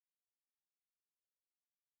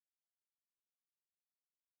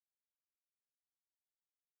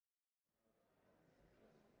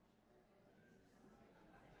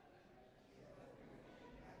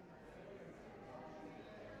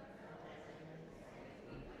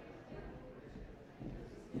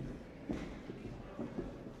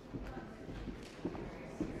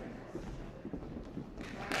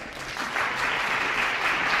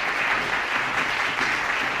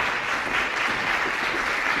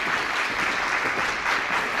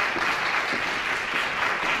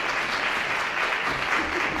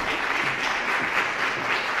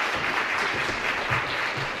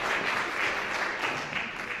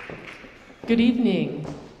Good evening.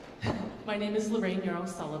 My name is Lorraine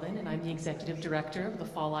Sullivan, and I'm the Executive Director of the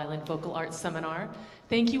Fall Island Vocal Arts Seminar.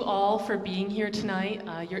 Thank you all for being here tonight.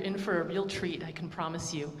 You're in for a real treat, I can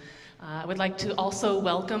promise you. I would like to also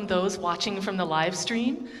welcome those watching from the live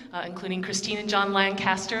stream, including Christine and John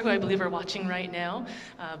Lancaster, who I believe are watching right now,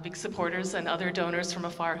 big supporters, and other donors from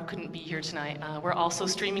afar who couldn't be here tonight. We're also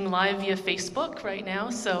streaming live via Facebook right now,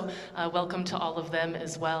 so welcome to all of them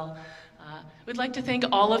as well. We'd like to thank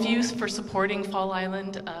all of you for supporting Fall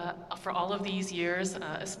Island for all of these years,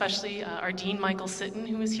 especially our Dean Michael Sitton,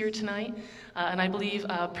 who is here tonight, and I believe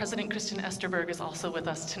President Kristen Esterberg is also with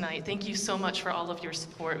us tonight. Thank you so much for all of your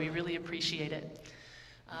support. We really appreciate it.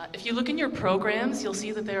 If you look in your programs, you'll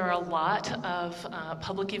see that there are a lot of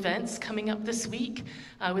public events coming up this week.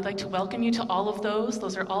 We'd like to welcome you to all of those.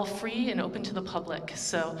 Those are all free and open to the public.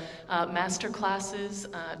 So master classes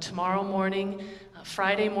tomorrow morning,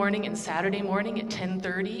 Friday morning, and Saturday morning at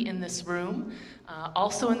 10:30 in this room.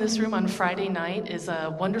 Also in this room on Friday night is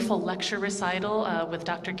a wonderful lecture recital with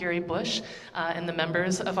Dr. Gary Bush and the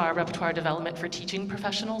members of our Repertoire Development for Teaching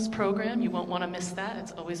Professionals program. You won't want to miss that.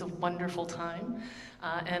 It's always a wonderful time.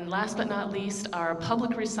 And last but not least, our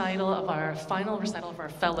public recital of our final recital of our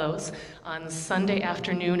fellows on Sunday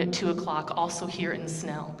afternoon at 2 o'clock, also here in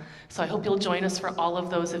Snell. So I hope you'll join us for all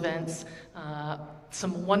of those events.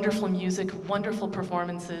 Some wonderful music, wonderful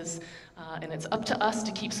performances, and it's up to us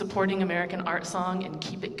to keep supporting American art song and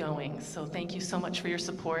keep it going. So thank you so much for your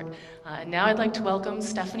support. And now I'd like to welcome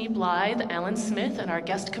Stephanie Blythe, Alan Smith, and our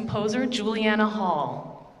guest composer, Juliana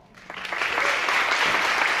Hall.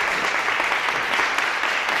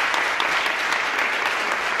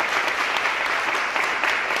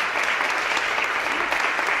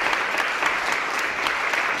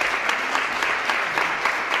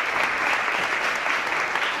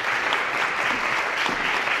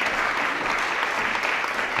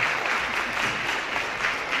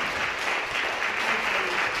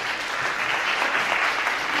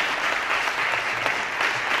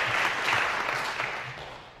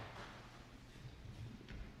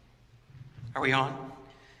 Are we on?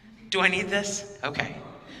 Do I need this? Okay,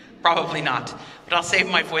 probably not, but I'll save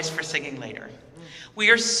my voice for singing later.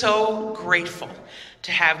 We are so grateful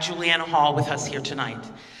to have Juliana Hall with us here tonight.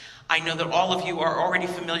 I know that all of you are already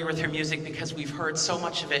familiar with her music because we've heard so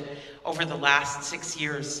much of it over the last 6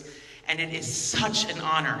 years, and it is such an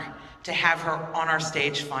honor to have her on our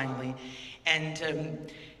stage finally.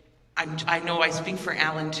 And I know I speak for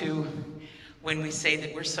Alan too, when we say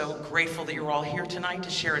that we're so grateful that you're all here tonight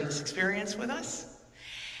to share in this experience with us.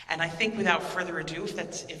 And I think without further ado, if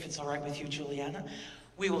it's all right with you, Juliana,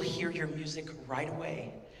 we will hear your music right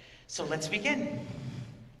away. So let's begin.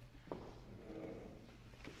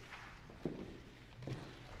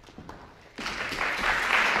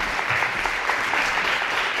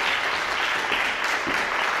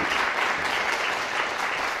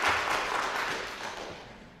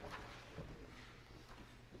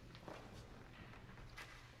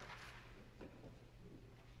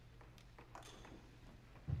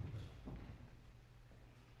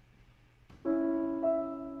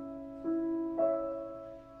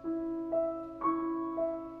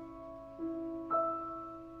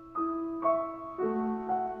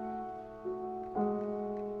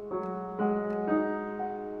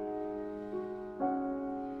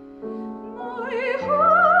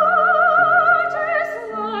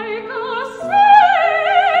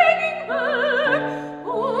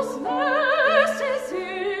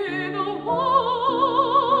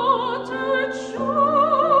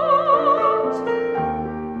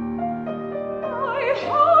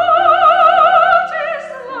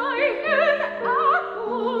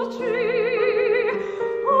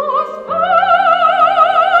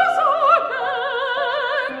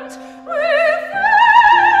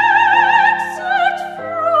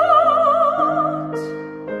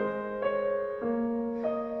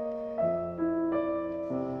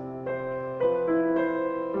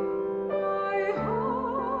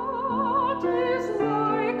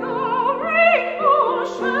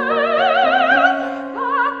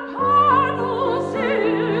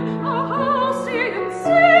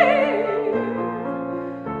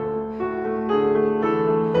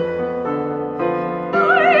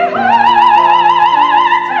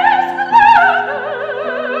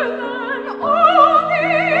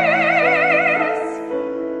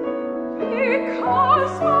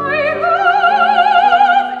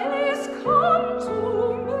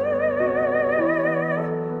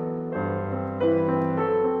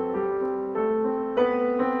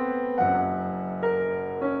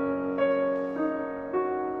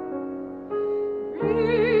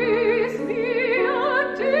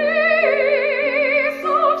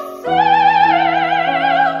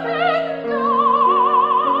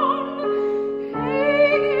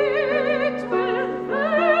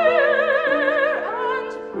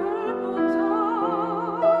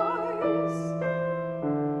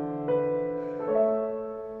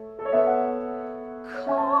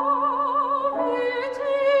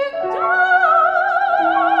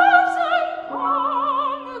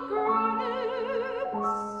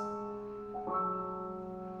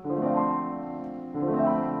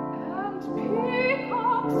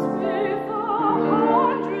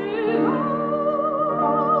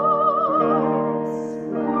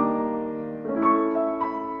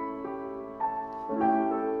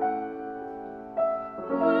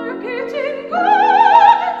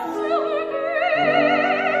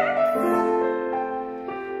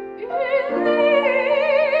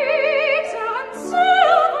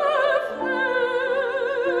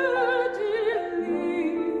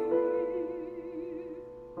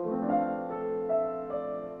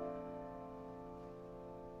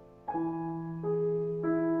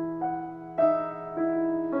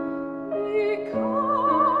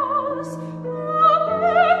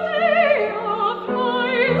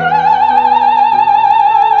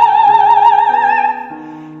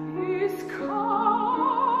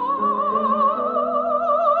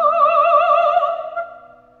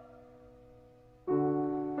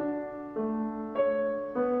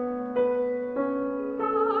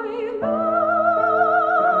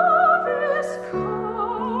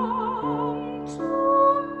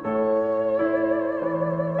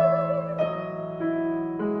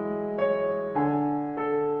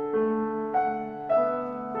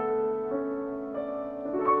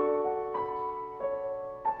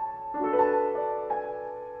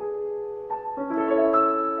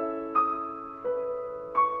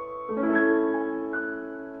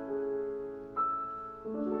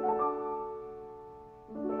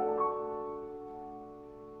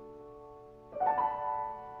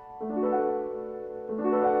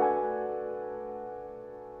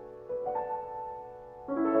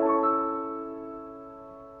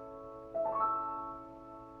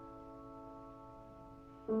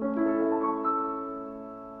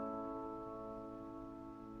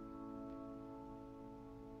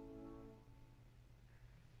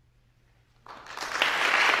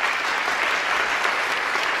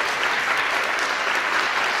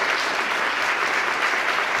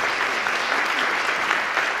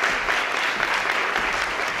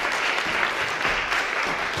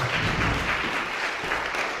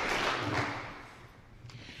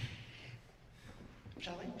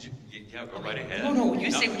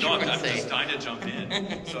 Jump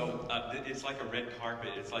in. So it's like a red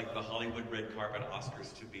carpet. It's like the Hollywood red carpet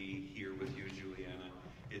Oscars to be here with you, Juliana.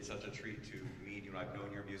 It's such a treat to meet you. I've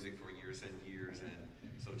known your music for years and years, and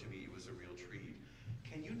so to me it was a real treat.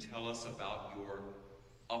 Can you tell us about your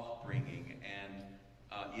upbringing, and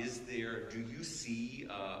do you see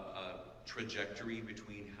a trajectory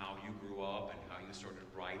between how you grew up and how you started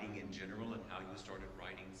writing in general and how you started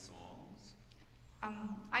writing songs?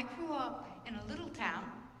 I grew up in a little town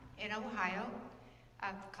in Ohio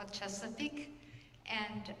called Chesapeake,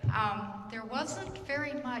 and there wasn't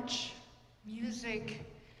very much music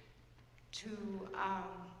to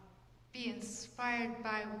be inspired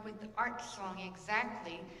by with the art song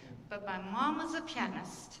exactly, but my mom was a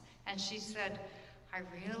pianist, and she said, I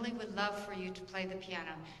really would love for you to play the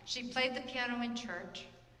piano. She played the piano in church,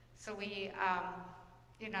 so we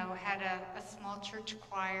had a small church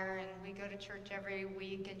choir, and we go to church every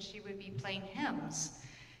week, and she would be playing hymns.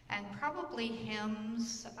 And probably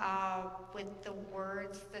hymns with the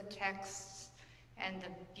words, the texts, and the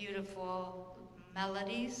beautiful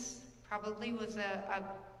melodies probably was a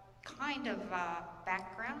kind of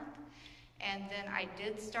background. And then I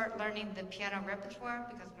did start learning the piano repertoire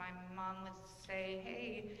because my mom would say,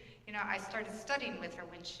 hey, I started studying with her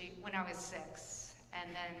when I was 6. And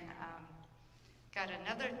then got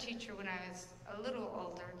another teacher when I was a little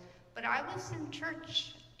older. But I was in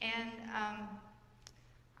church, and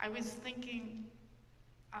I was thinking,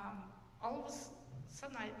 all of a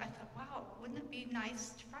sudden I thought, wow, wouldn't it be nice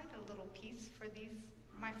to write a little piece for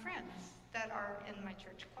my friends that are in my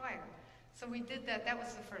church choir? So we did that. That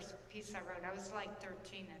was the first piece I wrote. I was like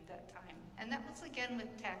 13 at that time. And that was again with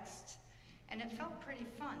text. And it felt pretty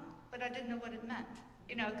fun, but I didn't know what it meant.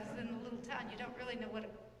 Because in a little town, you don't really know what a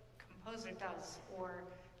composer does, or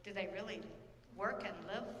do they really work and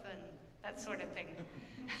live and that sort of thing.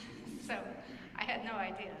 So I had no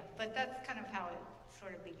idea, but that's kind of how it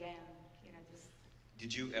sort of began,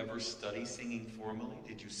 Did you ever study singing formally?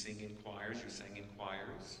 Did you sing in choirs? You sang in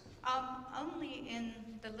choirs? Only in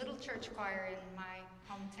the little church choir in my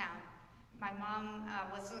hometown. My mom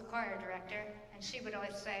was the choir director, and she would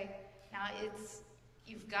always say, now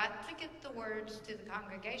you've got to get the words to the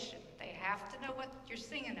congregation. They have to know what you're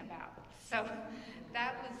singing about. So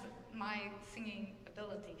that was my singing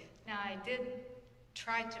ability. Now I did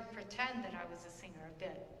try to pretend that I was a singer a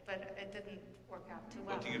bit, but it didn't work out too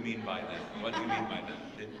well. What do you mean by that? What do you mean by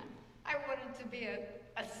that? I wanted to be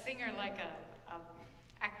a singer, like a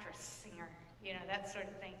actress singer, that sort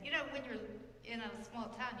of thing. When you're in a small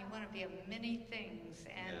town, you want to be many things,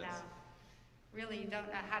 and yes. Really you don't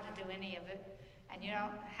know how to do any of it, and you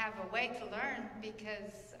don't have a way to learn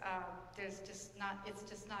because it's just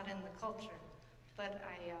not in the culture. But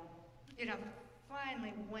I,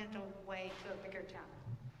 finally went away to a bigger town.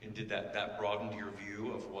 And did that broaden your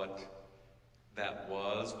view of what that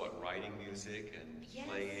was, what writing music and yes.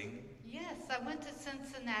 playing? Yes, I went to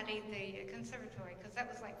Cincinnati, the conservatory, because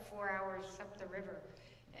that was like 4 hours up the river.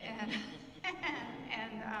 And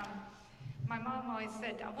my mom always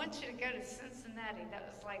said, I want you to go to Cincinnati. That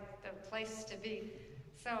was like the place to be.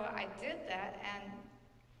 So I did that, and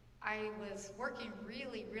I was working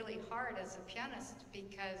really, really hard as a pianist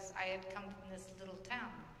because I had come from this little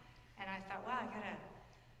town. And I thought, wow, I gotta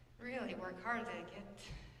really work hard to get,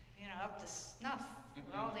 up to snuff with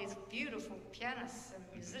all these beautiful pianists and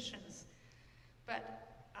musicians. But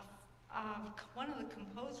one of the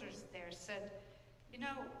composers there said,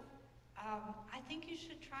 I think you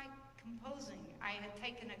should try composing. I had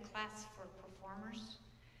taken a class for performers,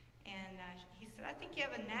 and he said, I think you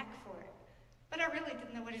have a knack for it. But I really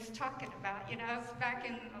didn't know what he was talking about. I was back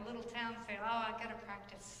in a little town saying, oh, I gotta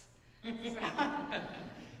practice.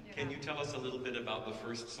 Can you tell us a little bit about the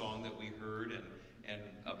first song that we heard and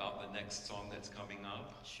about the next song that's coming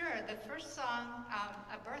up? Sure. The first song,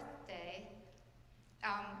 A Birthday,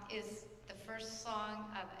 is the first song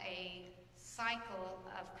of a cycle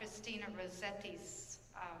of Christina Rossetti's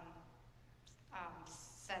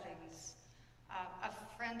settings. A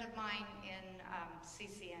friend of mine in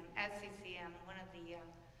CCM, one of the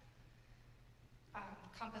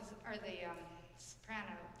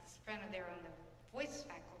soprano there on the voice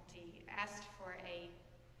faculty, asked for a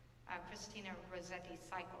Christina Rossetti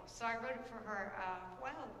cycle. So I wrote it for her,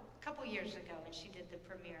 a couple years ago, and she did the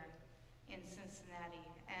premiere in Cincinnati.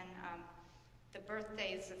 And The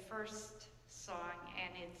Birthday is the first song,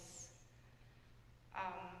 and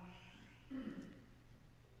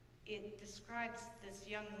it describes this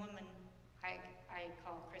young woman I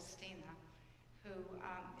call Christina, who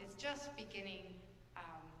is just beginning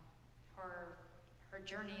her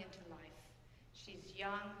journey into life. She's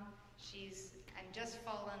young, and just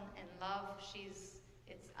fallen in love.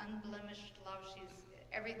 It's unblemished love.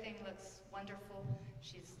 Everything looks wonderful.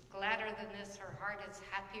 She's gladder than this. Her heart is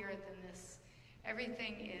happier than this.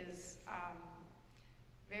 Everything is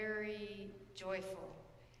very joyful,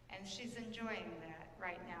 and she's enjoying that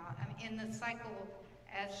right now. In the cycle,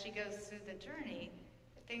 as she goes through the journey,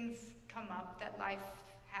 things come up that life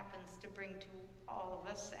happens to bring to all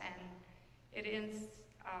of us, and it ends,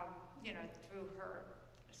 through her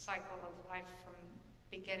cycle of life from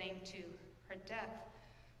beginning to her death.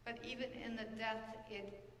 But even in the death,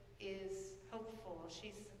 it is hopeful.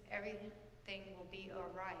 Everything will be all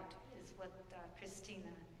right, is what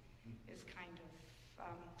Christina is kind of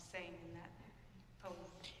saying in that poem.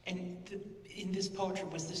 And in this poetry,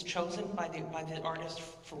 was this chosen by the artist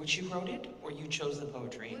for which you wrote it, or you chose the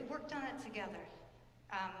poetry? We worked on it together.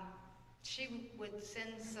 She would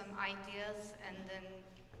send some ideas, and then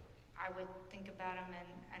I would think about them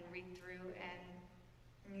and read through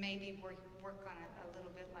and maybe work on it a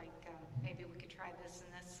little bit, like maybe we could try this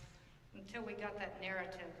and this, until we got that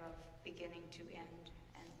narrative of beginning to end.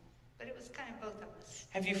 But it was kind of both of us.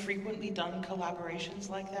 Have you frequently done collaborations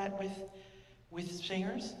like that with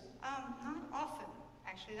singers? Not often,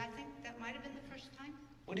 actually. I think that might have been the first time.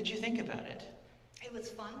 What did you think about it? It was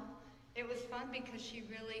fun. It was fun because she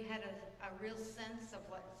really had a real sense of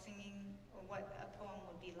what singing, or what a poem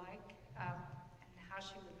would be like, and how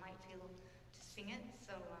she might feel to sing it.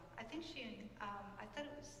 So I think I thought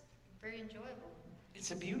it was very enjoyable.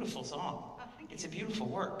 It's a beautiful song. Oh, thank you. It's a beautiful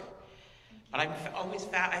work. But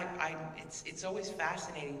it's always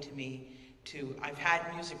fascinating to me I've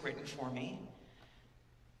had music written for me.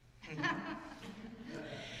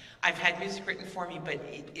 I've had music written for me, but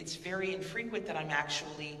it's very infrequent that I'm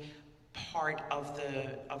actually part of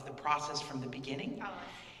the process from the beginning. Oh.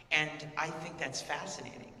 And I think that's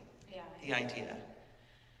fascinating. Yeah. The idea.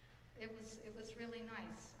 It was really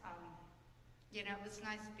nice. It was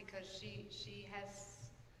nice because she has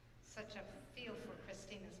such a feel for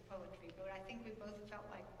Christina's poetry, but I think we both felt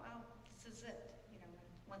like, wow, this is it.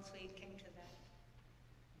 Once we came to that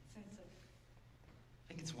sense of. I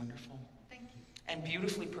think it's wonderful. Thank you. And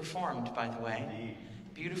beautifully performed, by the way. Indeed.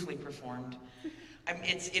 Beautifully performed.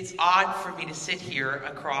 It's odd for me to sit here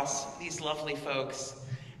across these lovely folks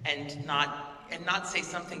and not say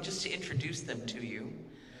something just to introduce them to you.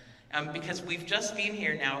 Because we've just been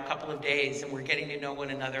here now a couple of days and we're getting to know one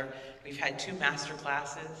another. We've had 2 master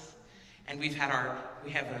classes, and we have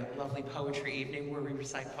a lovely poetry evening where we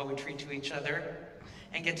recite poetry to each other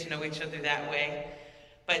and get to know each other that way.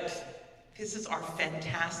 But this is our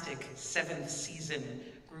fantastic 7th season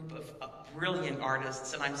group of brilliant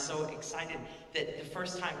artists, and I'm so excited that the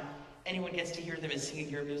first time anyone gets to hear them is singing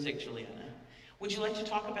your music, Juliana. Would you like to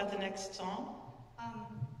talk about the next song?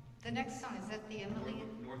 The next song, is that the Emily?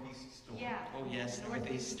 Northeast Storm. Yeah. Oh yes,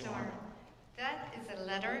 Northeast Storm. That is a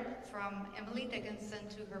letter from Emily Dickinson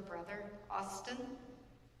to her brother, Austin.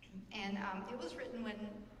 And it was written when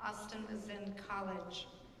Austin was in college.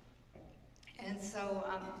 And so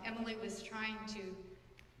Emily was trying to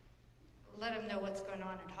let them know what's going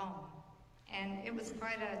on at home. And it was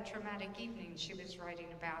quite a traumatic evening she was writing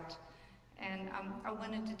about. And I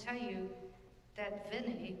wanted to tell you that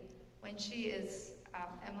Vinny, when she is,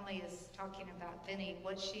 Emily is talking about Vinny,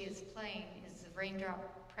 what she is playing is the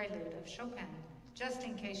Raindrop Prelude of Chopin, just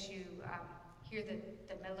in case you hear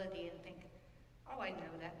the melody and think, oh, I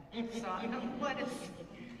know that song. What is it?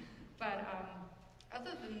 But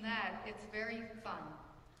other than that, it's very fun.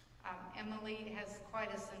 Emily has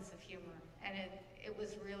quite a sense of humor, and it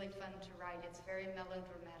was really fun to write. It's very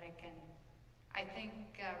melodramatic, and I think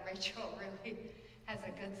Rachael really has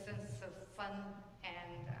a good sense of fun,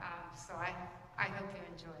 and so I hope you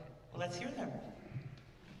enjoy it. Well, let's hear them.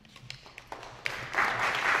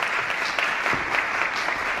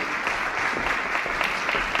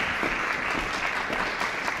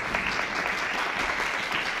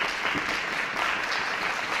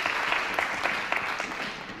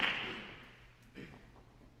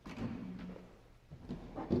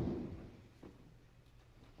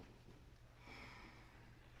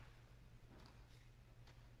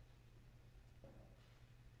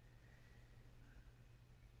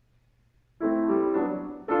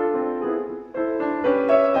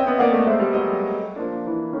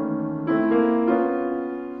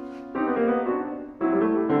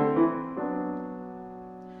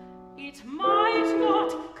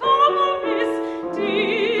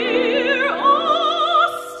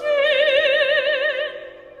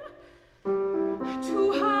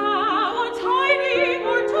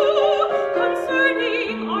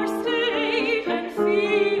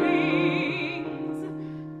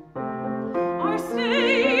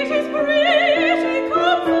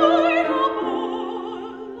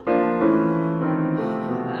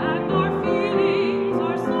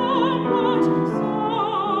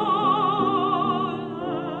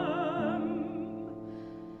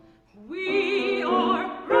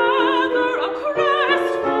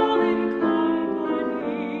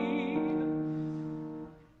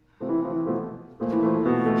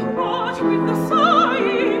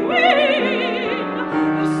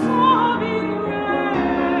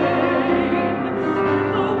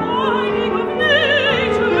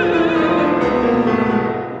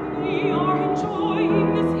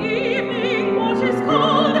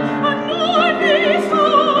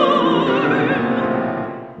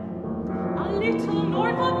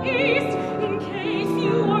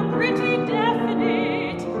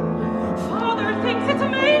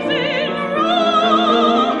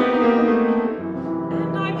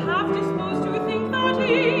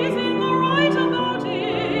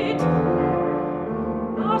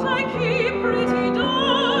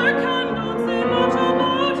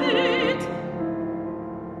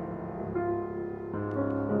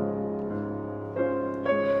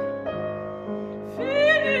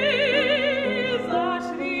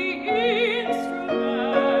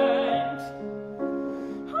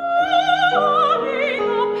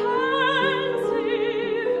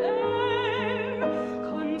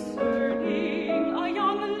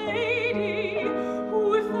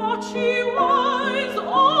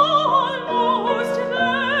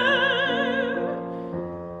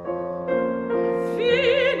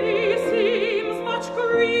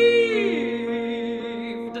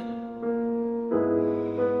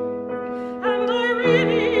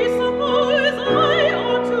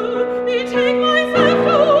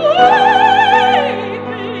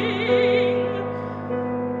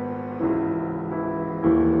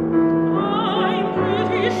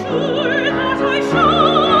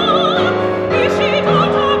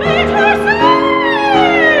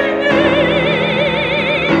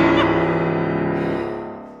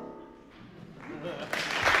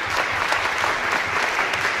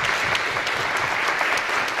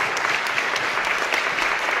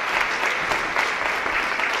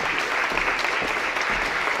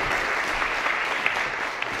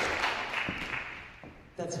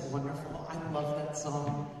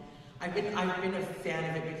 I've been a fan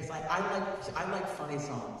of it because I like funny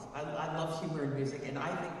songs. I love humor in music, and I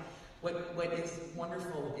think what is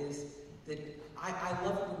wonderful is that I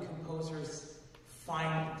love when composers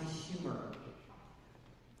find the humor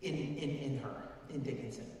in her, in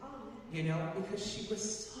Dickinson. You know, because she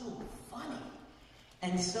was so funny.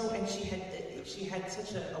 And she had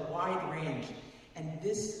such a wide range. And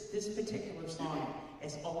this particular song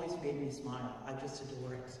has always made me smile. I just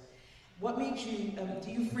adore it. What makes you,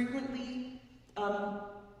 do you frequently, are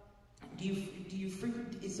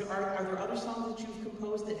there other songs that you've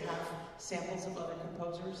composed that have samples of other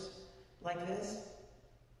composers like this?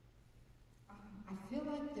 I feel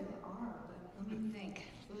like there are, but let me think.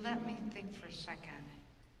 Let me think for a second.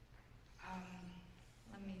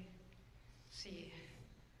 Let me see.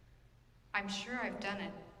 I'm sure I've done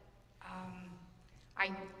it.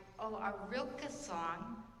 A Rilke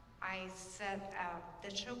song, I set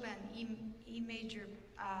the Chopin E major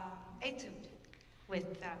etude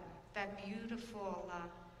with that beautiful,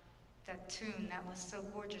 that tune that was so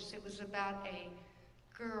gorgeous. It was about a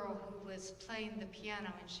girl who was playing the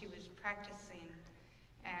piano and she was practicing.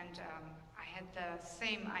 And I had the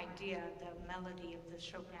same idea, the melody of the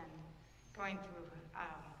Chopin going through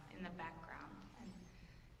in the background. And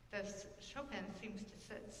the Chopin seems to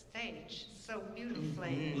set stage so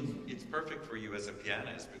beautifully. Well, it's perfect for you as a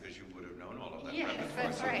pianist because you would have known all of that. Yes,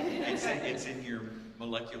 that's so right. It's in your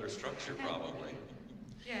molecular structure, probably.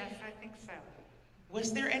 Yes, I think so.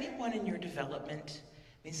 Was there anyone in your development?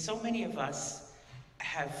 I mean, so many of us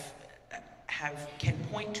can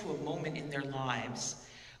point to a moment in their lives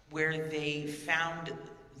where they found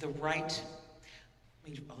the right.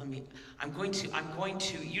 I'm going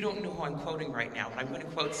to, you don't know who I'm quoting right now, but I'm going to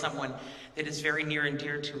quote someone that is very near and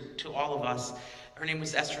dear to all of us. Her name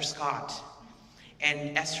was Esther Scott.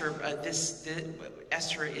 And Esther,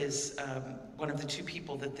 Esther is one of the two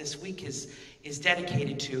people that this week is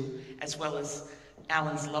dedicated to, as well as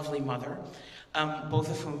Alan's lovely mother, both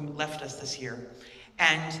of whom left us this year.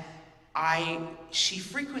 And she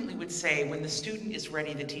frequently would say, when the student is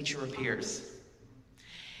ready, the teacher appears.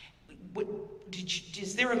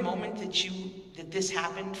 Is there a moment that this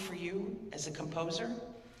happened for you as a composer?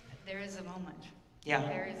 There is a moment. Yeah.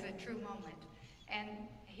 There is a true moment. And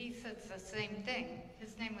he says the same thing.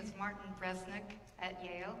 His name was Martin Bresnik at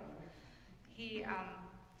Yale.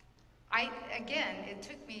 Again, it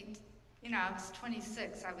took me, I was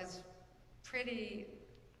 26. I was pretty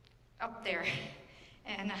up there.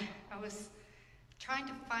 And I was trying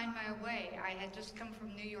to find my way. I had just come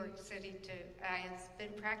from New York City I had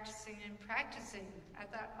been practicing and practicing. I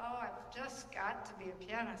thought, oh, I've just got to be a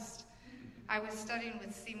pianist. I was studying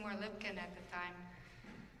with Seymour Lipkin at the time,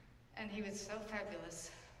 and he was so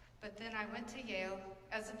fabulous. But then I went to Yale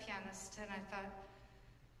as a pianist, and I thought,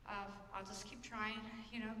 I'll just keep trying,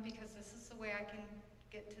 because this is the way I can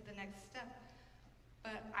get to the next step.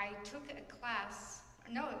 But I took a class.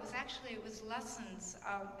 No, it was lessons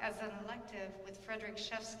as an elective with Frederick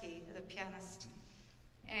Shevsky, the pianist.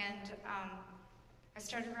 And I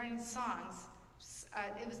started writing songs.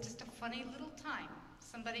 It was just a funny little time.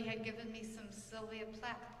 Somebody had given me some Sylvia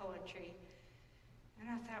Plath poetry. And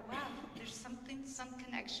I thought, wow, there's some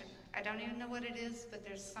connection. I don't even know what it is, but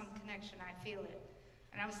there's some connection. I feel it.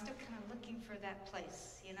 And I was still kind of looking for that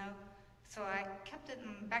place, So I kept it in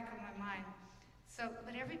the back of my mind.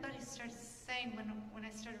 But everybody started saying when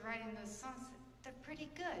I started writing those songs, they're pretty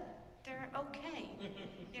good. They're okay,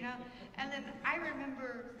 And then I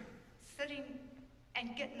remember sitting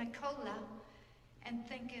and getting a cola and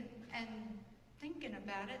thinking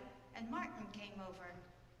about it. And Martin came over,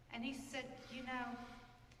 and he said,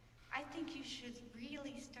 I think you should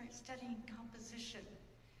really start studying composition.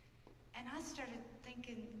 And I started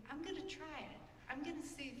thinking, I'm going to try it. I'm going to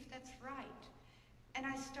see if that's right. And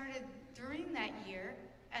I started during that year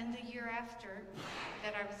and the year after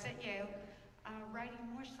that I was at Yale, writing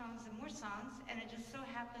more songs, and it just so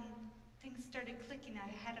happened things started clicking. I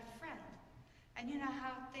had a friend, and you know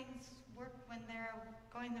how things work when they're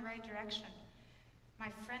going the right direction. My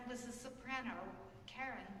friend was a soprano,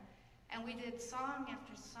 Karen, and we did song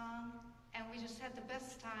after song, and we just had the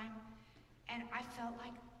best time, and I felt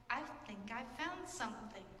like, I think I found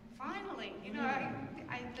something. Finally,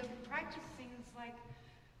 the practicing is like,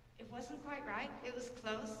 it wasn't quite right. It was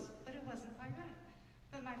close, but it wasn't quite right.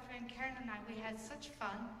 But my friend Karen and I, we had such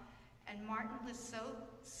fun, and Martin was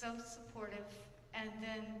so supportive. And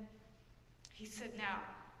then he said, now,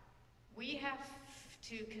 we have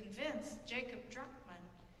to convince Jacob Druckmann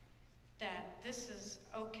that this is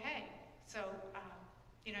okay. So,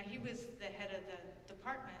 he was the head of the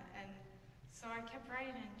department, and so I kept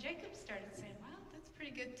writing, and Jacob started saying, wow, that's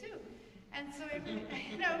pretty good too. And so,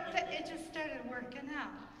 it just started working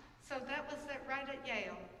out. So that was right at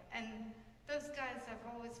Yale. And those guys have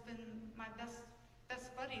always been my best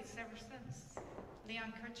buddies ever since.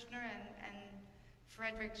 Leon Kirchner and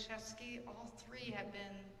Frederick Shevsky, all three have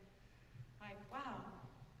been like, wow.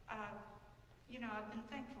 I've been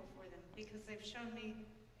thankful for them because they've shown me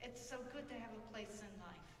it's so good to have a place in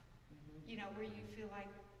life, where you feel like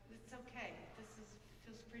it's okay.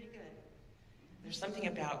 Feels pretty good. There's something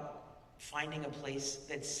about finding a place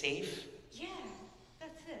that's safe. Yeah,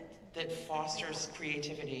 that's it. That fosters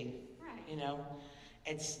creativity. Right.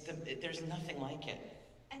 There's nothing like it.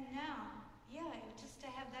 And now, just to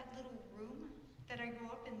have that little room that I grew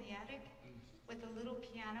up in the attic with a little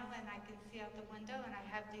piano and I can see out the window and I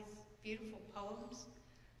have these beautiful poems.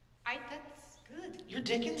 That's Good. You're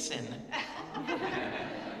Dickinson.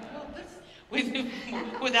 Well, this...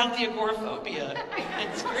 Without the agoraphobia.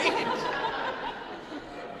 It's great.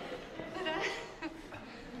 But,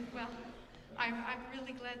 well, I'm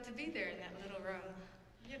really glad to be there in that little room.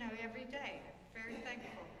 You know, every day. I'm very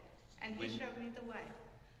thankful. And he showed me the way.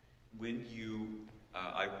 When you,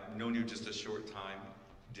 I've known you just a short time,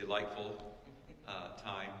 delightful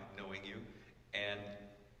time knowing you, and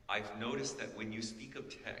I've noticed that when you speak of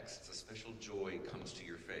texts, a special joy comes to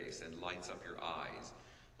your face and lights up your eyes.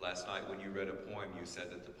 Last night when you read a poem, you said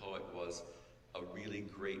that the poet was a really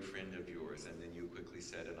great friend of yours, and then you quickly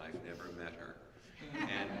said, and I've never met her.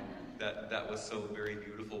 And that was so very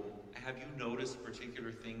beautiful. Have you noticed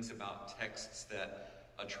particular things about texts that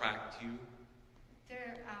attract you?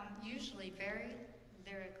 They're usually very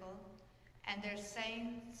lyrical, and they're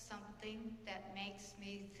saying something that makes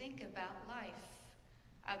me think about life,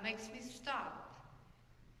 makes me stop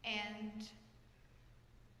and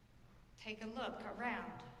take a look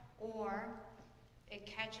around, or it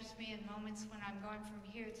catches me in moments when I'm going from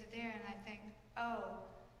here to there and I think, oh,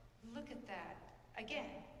 look at that,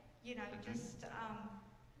 again. You know, just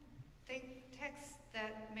think texts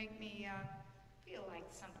that make me feel like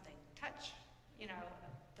something, touch, you know,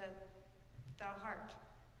 the heart,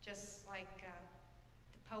 just like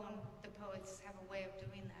the poets have a way of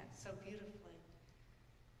doing that so beautifully.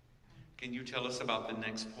 Can you tell us about the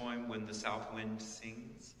next poem, When the South Wind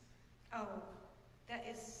Sings? Oh, that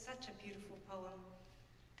is such a beautiful poem.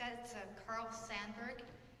 That's Carl Sandburg,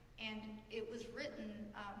 and it was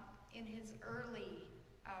written in his early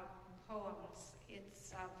poems.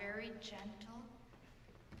 It's very gentle,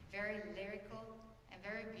 very lyrical, and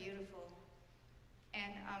very beautiful.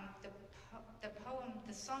 And the poem,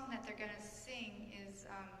 the song that they're going to sing is,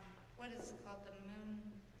 what is it called? The Moon,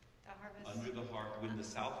 the Harvest? When the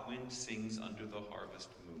South Wind Sings Under the Harvest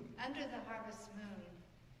Moon. Under the Harvest Moon.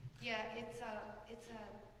 Yeah, it's a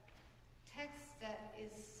text that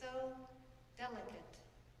is so delicate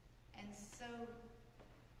and so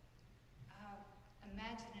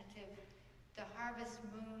imaginative. The harvest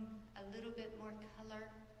moon, a little bit more color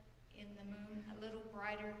in the moon, a little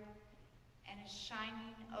brighter, and it's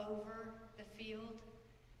shining over the field.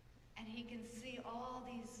 And he can see all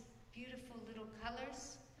these beautiful little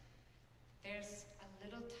colors. There's a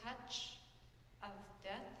little touch of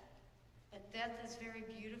death, but death is very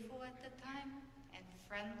beautiful at the time, and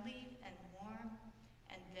friendly and warm.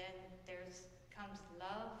 And then comes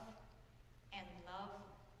love, and love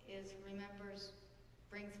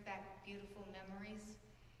brings back beautiful memories.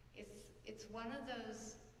 It's one of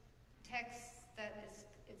those texts that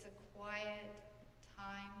it's a quiet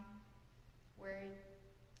time where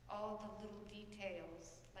all the little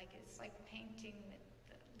details, it's like painting with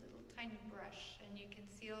a little tiny brush, and you can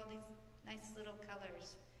see all these nice little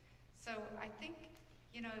colors. So I think,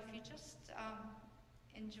 you know, if you just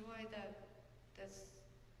enjoy the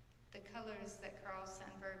colors that Carl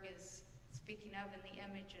Sandburg is speaking of in the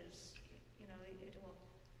images, you know, it will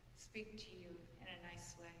speak to you in a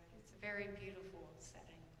nice way. It's a very beautiful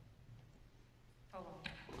setting. Poem.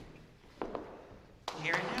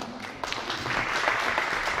 Hear it now.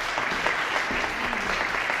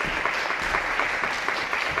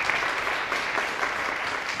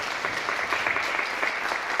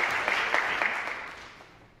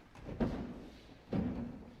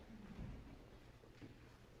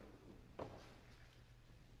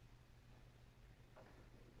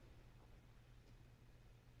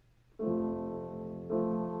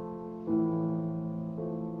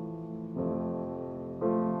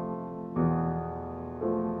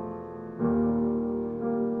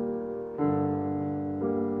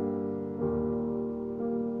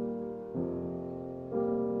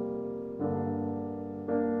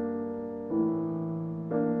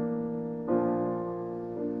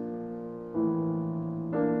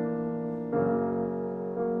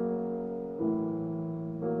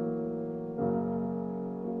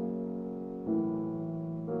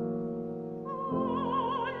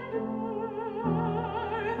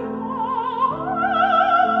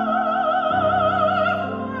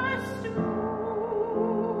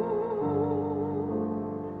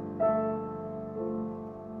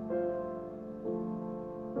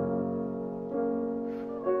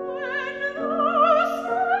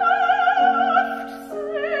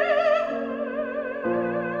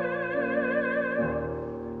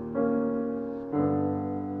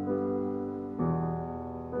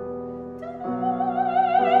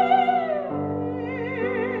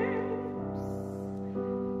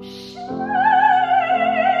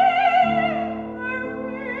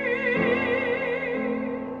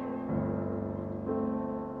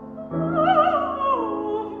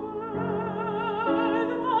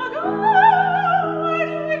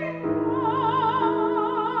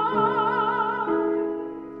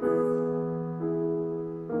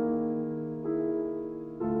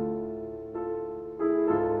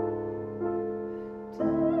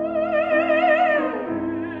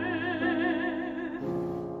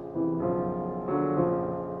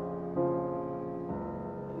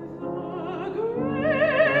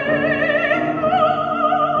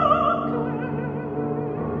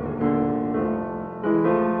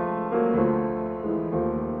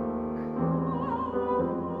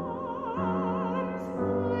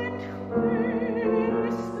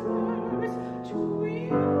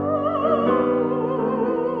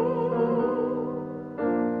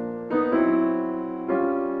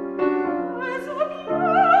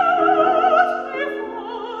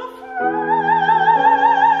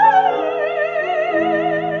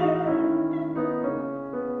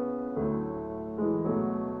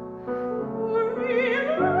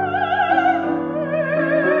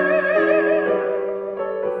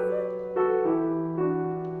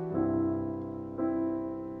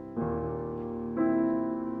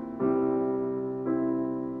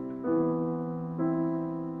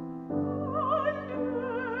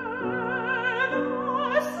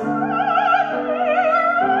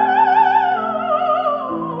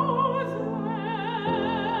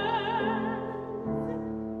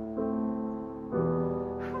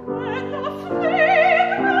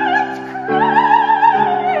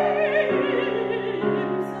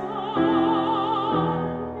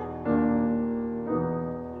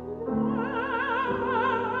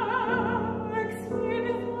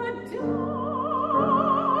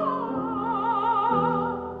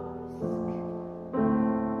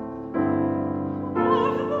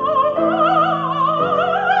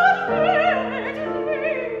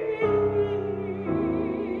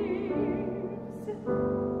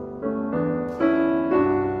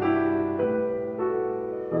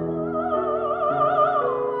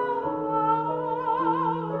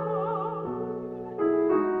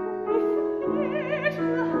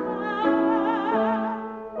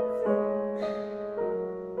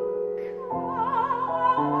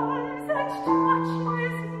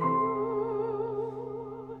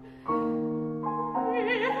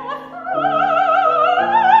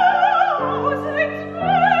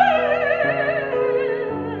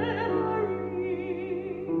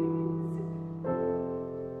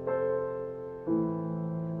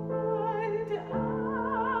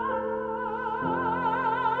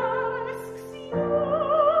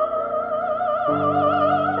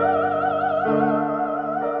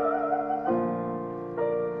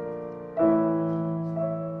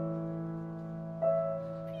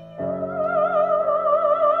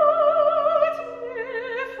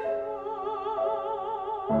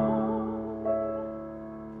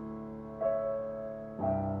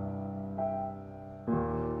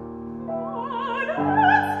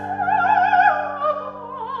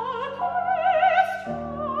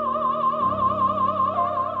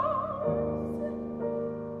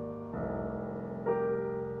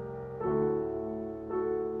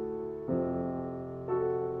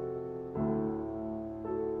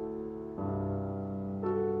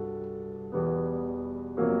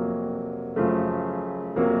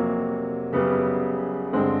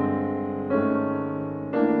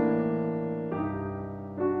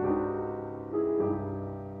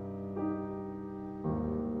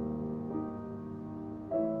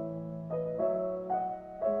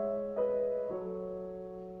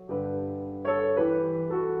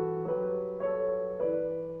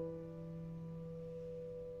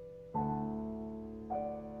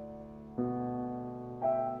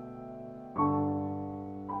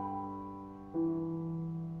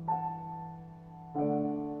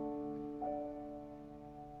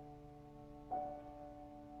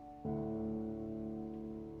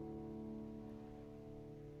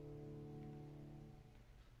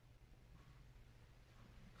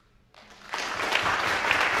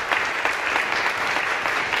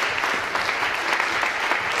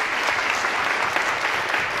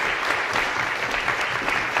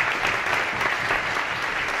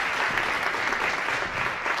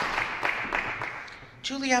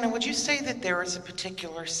 Juliana, would you say that there is a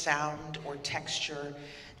particular sound or texture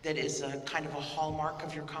that is a kind of a hallmark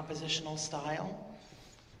of your compositional style?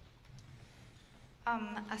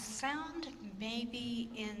 A sound maybe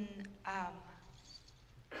in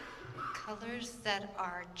colors that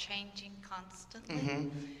are changing constantly. Mm-hmm.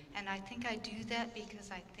 And I think I do that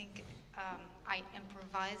because I think I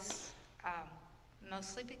improvise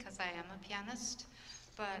mostly because I am a pianist,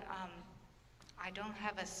 but I don't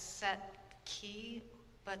have a set key,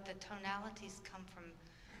 but the tonalities come from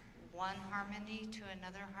one harmony to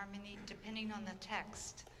another harmony depending on the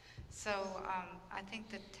text. So I think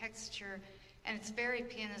the texture, and it's very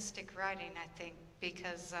pianistic writing, I think,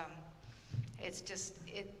 because it's just,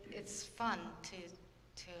 it's fun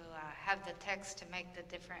to have the text to make the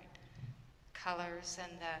different colors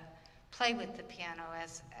and play with the piano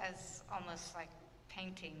as almost like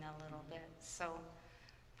painting a little bit. So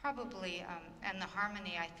probably, and the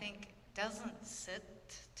harmony, I think, doesn't sit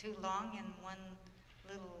too long in one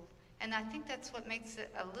little, and I think that's what makes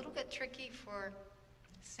it a little bit tricky for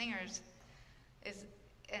singers, is,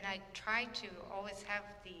 and I try to always have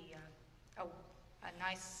a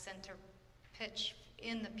nice center pitch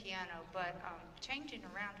in the piano, but changing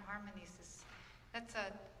around harmonies that's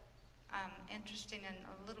a interesting and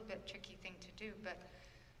a little bit tricky thing to do, but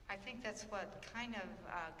I think that's what kind of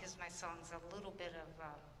gives my songs a little bit of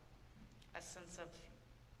a sense of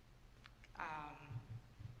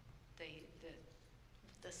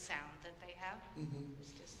the sound that they have. Mm-hmm.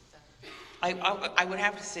 It's just I would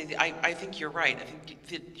have to say that I think you're right. I think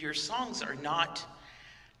that your songs are not,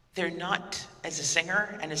 they're not, as a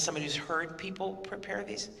singer and as somebody who's heard people prepare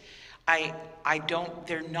these,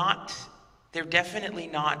 they're definitely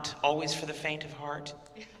not always for the faint of heart.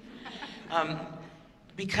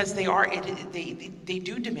 Because they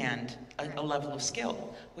do demand a level of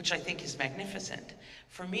skill, which I think is magnificent.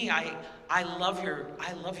 For me, I love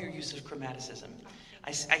your use of chromaticism.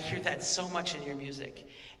 I hear that so much in your music,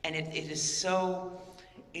 and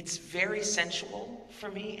it's very sensual for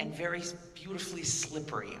me and very beautifully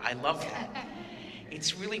slippery. I love that.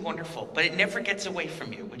 It's really wonderful, but it never gets away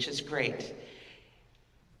from you, which is great.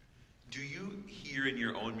 Do you hear in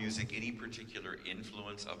your own music any particular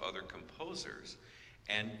influence of other composers?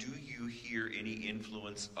 And do you hear any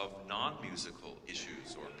influence of non-musical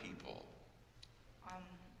issues or people?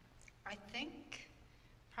 I think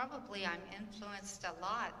probably I'm influenced a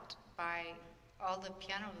lot by all the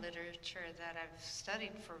piano literature that I've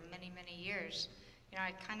studied for many, many years. You know,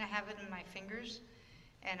 I kind of have it in my fingers,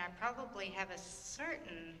 and I probably have a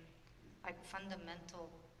certain, like, fundamental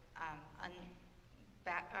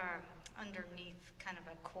underneath kind of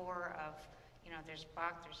a core of, you know, there's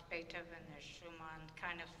Bach, there's Beethoven, there's Schumann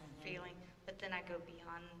kind of feeling, but then I go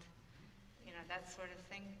beyond, you know, that sort of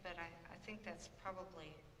thing. But I think that's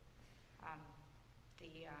probably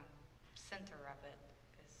the center of it,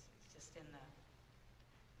 is just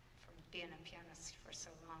from being a pianist for so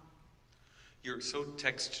long. You're so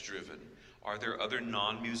text-driven. Are there other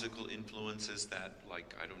non-musical influences that,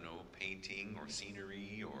 like, I don't know, painting or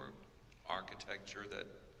scenery or architecture that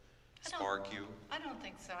spark you? I don't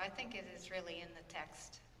think so. I think it is really in the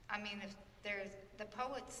text. I mean, if there's the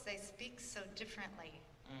poets, they speak so differently.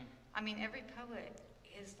 I mean, every poet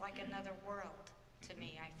is like another world to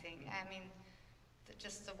me, I think. I mean,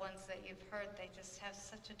 just the ones that you've heard, they just have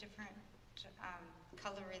such a different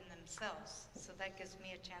color in themselves. So that gives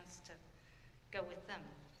me a chance to go with them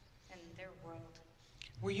in their world.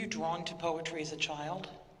 Were you drawn to poetry as a child?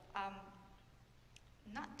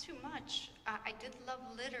 Not too much. I did love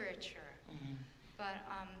literature, but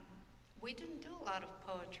we didn't do a lot of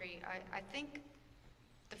poetry. I think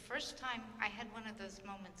the first time I had one of those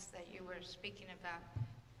moments that you were speaking about,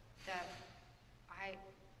 that I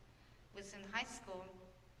was in high school,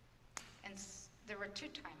 and there were 2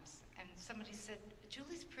 times, and somebody said,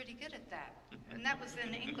 "Julie's pretty good at that," and that was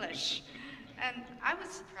in English. And I was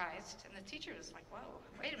surprised, and the teacher was like, "Whoa,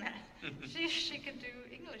 wait a minute, she could do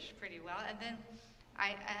English pretty well." And then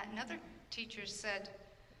another teacher said,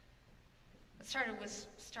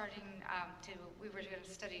 we were going to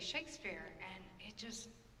study Shakespeare, and it just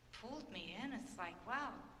pulled me in. It's like,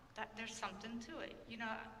 wow, there's something to it, you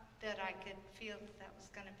know, that I could feel that was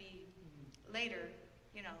going to be later,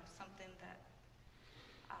 you know, something that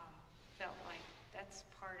felt like that's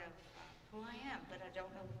part of who I am, but I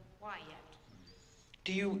don't know why yet.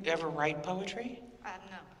 Do you ever write poetry?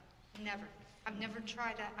 No, never. I've never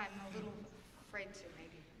tried it. I'm a little afraid to,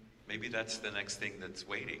 maybe. Maybe that's the next thing that's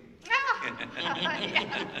waiting.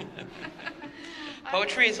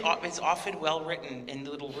 Poetry is often well written in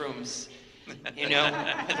little rooms, you know,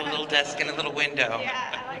 with a little desk and a little window.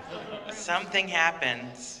 Yeah, I like the little rooms. Something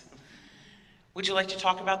happens. Would you like to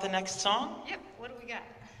talk about the next song? Yep, what do we got?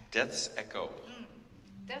 Death's Echo.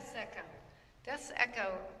 Death's Echo. Death's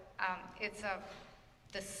Echo, it's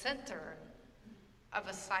the center of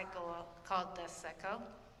a cycle called Death's Echo.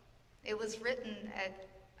 It was written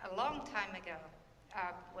a long time ago,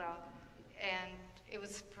 and it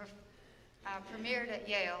was premiered at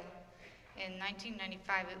Yale in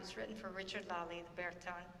 1995. It was written for Richard Lally, the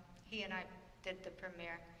baritone. He and I did the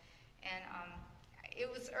premiere. And it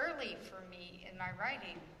was early for me in my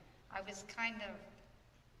writing. I was kind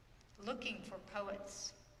of looking for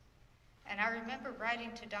poets. And I remember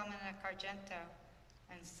writing to Dominic Argento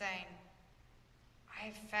and saying, I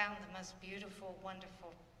have found the most beautiful,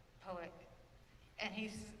 wonderful poet. And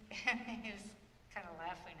he's kind of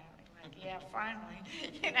laughing at me, like, yeah, finally.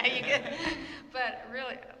 You get,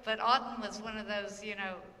 but Auden was one of those,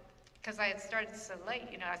 because I had started so late,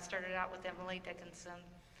 I started out with Emily Dickinson,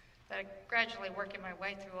 but I gradually working my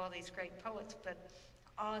way through all these great poets, but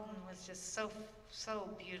Auden was just so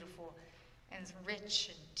beautiful and rich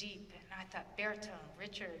and deep, and I thought baritone,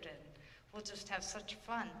 Richard, and we'll just have such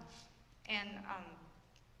fun. And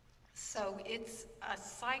so it's a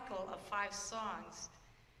cycle of 5 songs,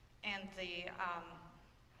 and the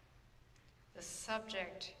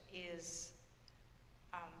subject is,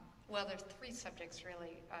 there's 3 subjects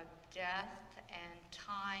really, death and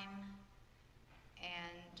time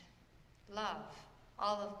and love,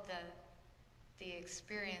 all of the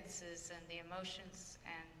experiences and the emotions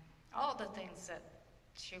and all the things that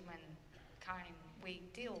humankind we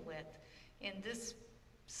deal with. In this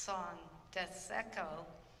song, Death's Echo,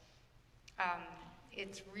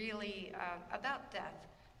 it's really about death.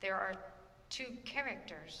 There are 2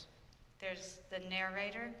 characters. There's the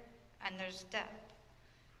narrator and there's death.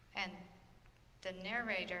 And the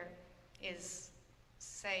narrator is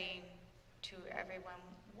saying to everyone,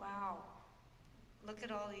 wow, look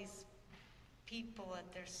at all these people, and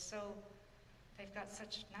they've got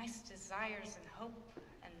such nice desires and hope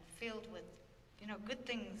and filled with, good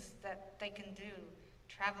things that they can do,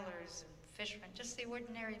 travelers and fishermen, just the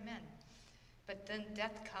ordinary men. But then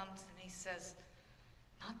death comes and he says,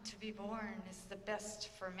 not to be born is the best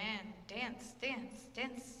for man. Dance, dance,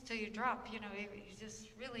 dance till you drop. He just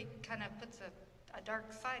really kind of puts a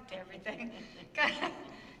dark side to everything. Kind of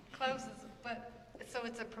closes, so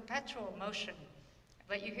it's a perpetual motion.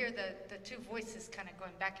 But you hear the 2 voices kind of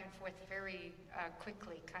going back and forth very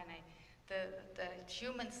quickly, kind of. The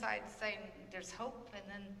human side saying there's hope, and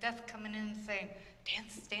then death coming in and saying,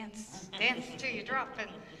 dance, dance, dance till you drop. And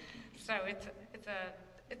so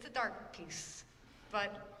it's a dark piece.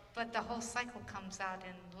 But the whole cycle comes out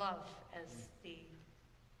in love as the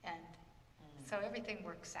end. So everything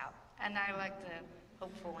works out. And I like the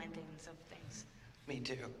hopeful endings of things. Me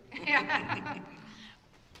too. Yeah.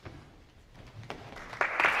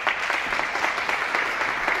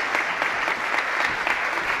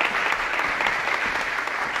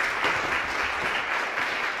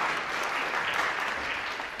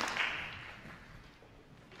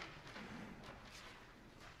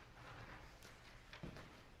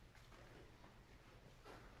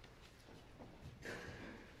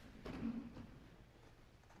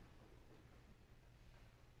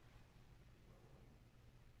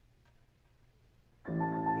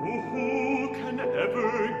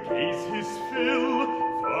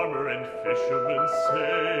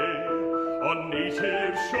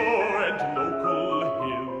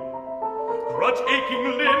 Aching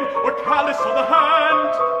limb or callous on the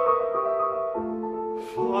hand.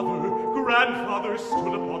 Father, grandfather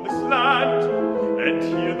stood upon this land, and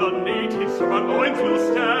here the natives from our loins will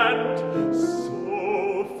stand.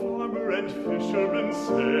 So farmer and fisherman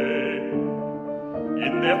say,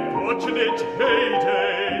 in their fortunate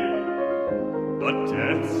heyday, but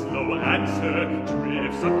death's slow answer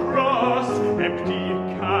drifts across, empty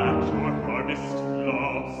catch or harvest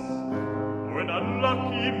loss, or an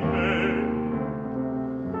unlucky man.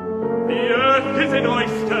 The earth is an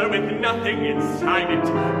oyster with nothing inside it.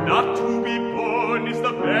 Not to be born is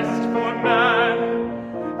the best for man.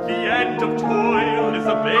 The end of toil is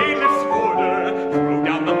a bailiff's order. Throw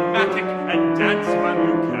down the mattock and dance while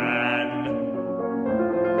you can.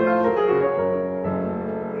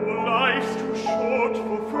 Oh, life's too short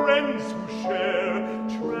for friends who share.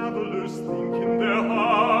 Travelers think in their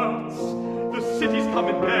hearts. The cities come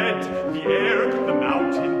in bed, the air, the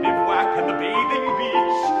mountain bivouac, and the bathing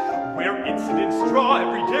beach, where incidents draw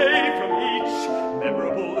every day from each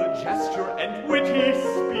memorable gesture and witty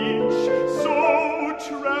speech. So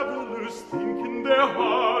travelers think in their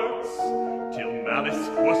hearts, till malice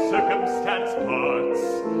or circumstance parts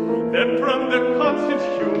them from their constant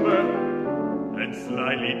humor, and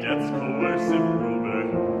slyly death's coercive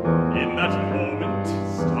rumor in that moment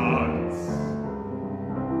starts.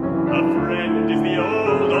 A friend is the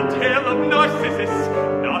old tale of Narcissus.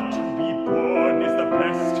 Not to be born is the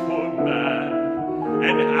best for man.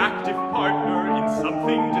 An active partner in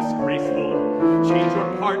something disgraceful. Change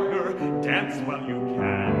your partner, dance while you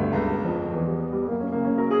can.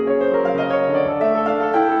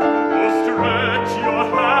 Stretch your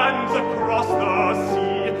hands across the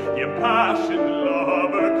sea, the impassioned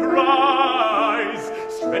lover cries.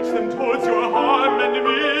 Stretch them towards your harmony.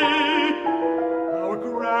 Our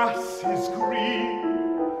grass is green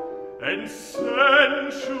and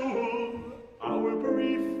sensual, our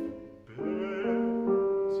brief bed.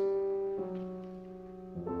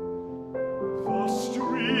 The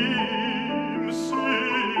stream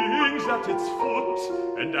sings at its foot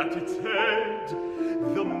and at its head.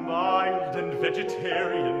 The mild and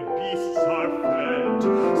vegetarian beasts are fed.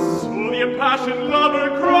 So the impassioned lover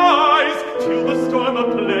cries till the storm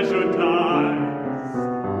of pleasure dies.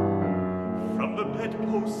 From the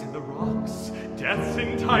bedposts in the rocks, death's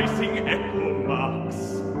enticing echo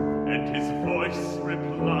mocks, and his voice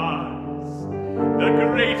replies. The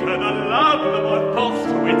greater the love, the more false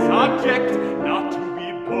to its object. Not to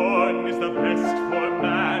be born is the best for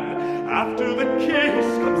man. After the kiss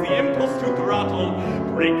comes the impulse to throttle.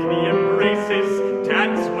 Break the embraces,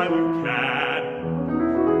 dance while you can.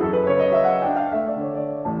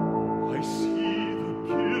 I see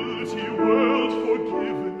the guilty world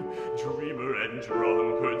forgiven, dreamer and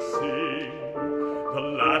drunkard sing. The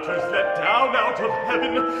latter's let down out of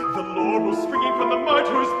heaven, the laurel springing from the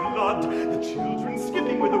martyr's blood, the children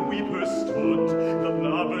skipping where the weeper stood, the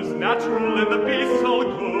lovers natural and the beasts all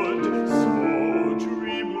good. So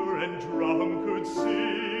dreamer and drunkard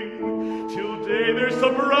sing, till day their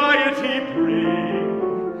sobriety bring.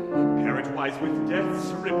 Parent-wise with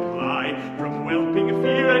death's reply, from whelping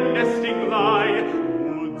fear and nesting lie,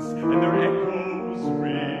 woods and their echoes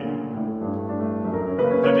ring.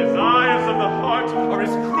 The desires of the heart are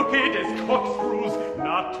as crooked as corkscrews.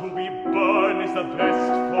 Not to be born is the best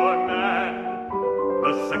for man.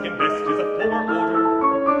 The second best is a former order.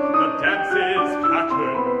 The dance is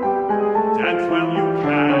pattern. Dance while you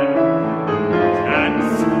can.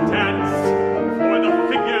 Dance, dance, for the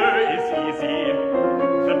figure is easy.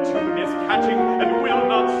 The tune is catching and will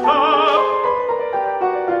not stop.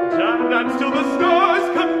 Dance till the stars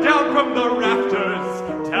come down from the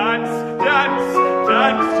rafters. Dance, dance,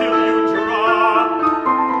 dance till you drop.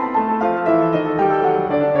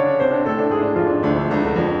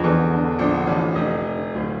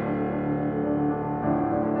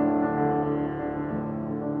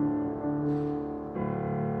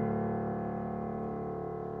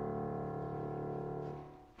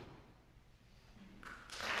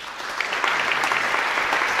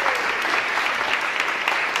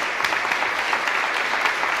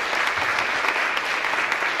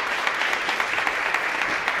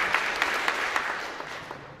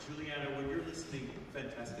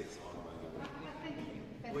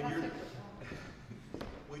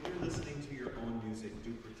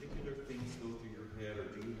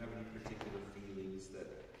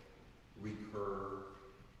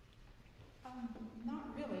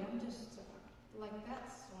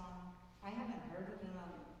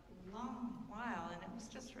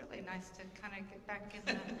 Nice to kind of get back in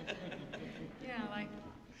the, yeah, like,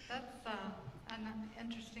 that's an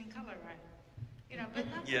interesting color, right? You know, but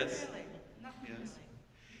not yes. really, not yes.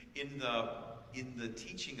 really. In the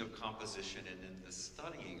teaching of composition and in the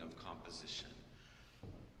studying of composition,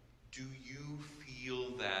 do you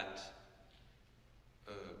feel that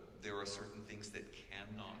there are certain things that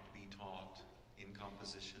cannot be taught in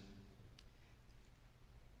composition?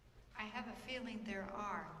 I have a feeling there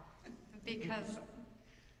are, because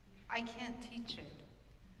I can't teach it.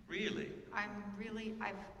 Really?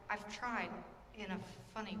 I've tried in a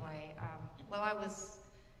funny way. Well, I was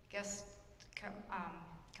guest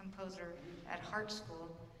composer at Hart School,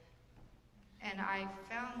 and I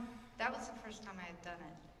found that was the first time I had done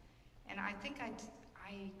it. And I think I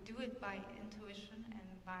do it by intuition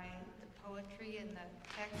and by the poetry and the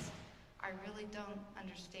text. I really don't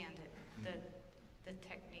understand it, the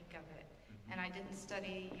technique of it. And I didn't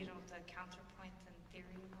study, you know, the counterpoint and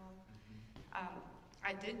theory and all.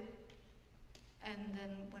 I did, and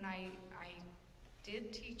then when I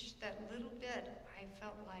did teach that little bit, I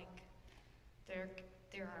felt like there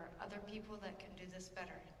are other people that can do this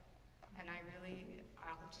better, and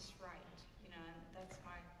I'll just write, you know, and that's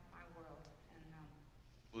my world. And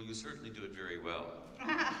well, you certainly do it very well.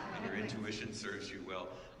 Your intuition serves you well.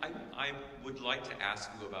 I would like to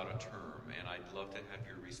ask you about a term, and I'd love to have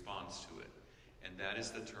your response to it, and that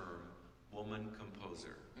is the term woman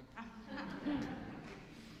composer.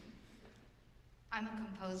 I'm a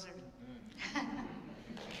composer.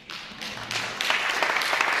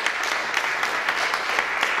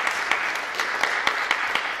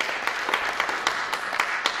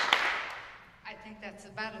 I think that's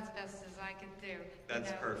about as best as I could do.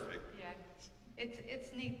 That's perfect. Yeah.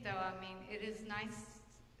 It's neat though. I mean, it is nice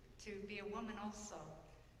to be a woman also,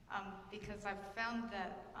 because I've found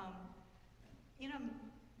that,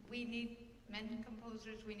 we need men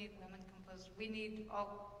composers, we need women composers, we need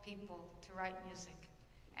all people to write music.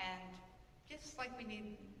 And just like we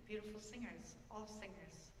need beautiful singers, all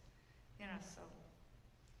singers, so.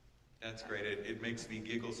 That's great. It makes me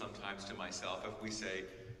giggle sometimes to myself. If we say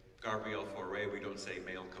Gabriel Fauré, we don't say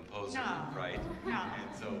male composer, No. right? No.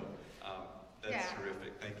 And so that's Yeah.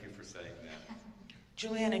 terrific. Thank you for saying that.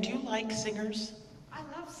 Juliana, do you like singers? I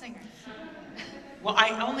love singers. Well,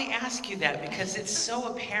 I only ask you that because it's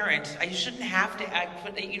so apparent. You shouldn't have to act,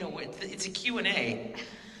 but it's a Q&A.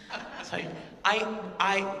 So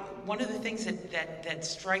one of the things that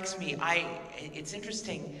strikes me, it's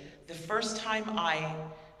interesting. The first time I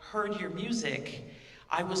heard your music,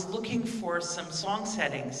 I was looking for some song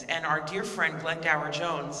settings, and our dear friend Glenn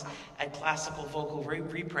Dower-Jones at Classical Vocal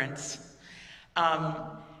Reprints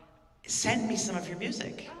sent me some of your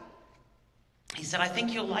music. He said, I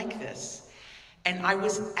think you'll like this. And I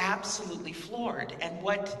was absolutely floored. And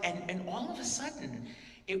all of a sudden,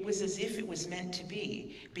 it was as if it was meant to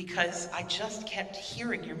be, because I just kept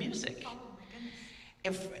hearing your music. Oh my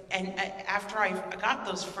goodness. After I got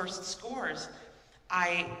those first scores,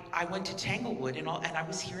 I went to Tanglewood and I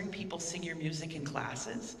was hearing people sing your music in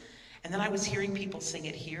classes. And then I was hearing people sing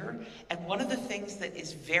it here. And one of the things that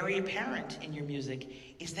is very apparent in your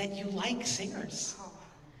music is that you like singers. Oh.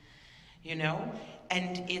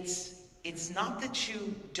 And it's not that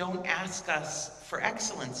you don't ask us for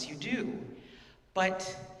excellence, you do,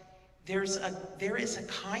 but there is a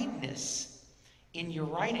kindness in your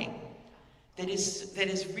writing that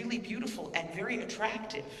is really beautiful and very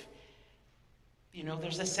attractive.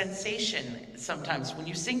 There's a sensation sometimes when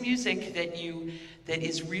you sing music that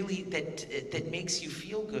makes you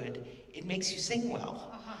feel good. It makes you sing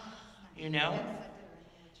well. You know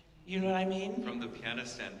what I mean? From the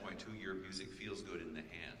pianist standpoint, too, your music feels good in the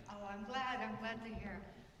hand. Oh, I'm glad to hear.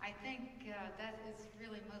 I think that is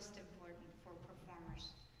really most important for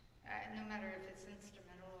performers. No matter if it's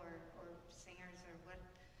instrumental or singers or what,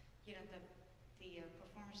 the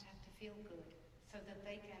performers have to feel good so that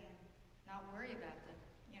they can not worry about the,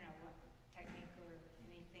 what technique or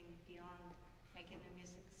anything beyond making the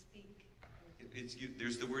music speak.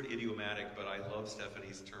 There's the word idiomatic, but I love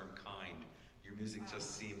Stephanie's term kind. Your music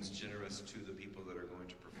just seems generous to the people that are going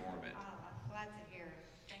to perform it. Oh, I'm glad to hear it.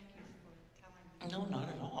 Thank you for telling me. No, not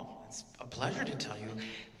at all. It's a pleasure to tell you.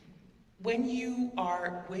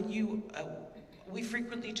 We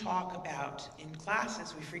frequently talk about, in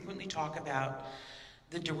classes,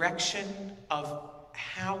 the direction of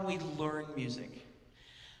how we learn music.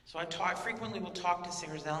 So I frequently will talk to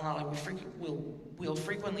singers, we'll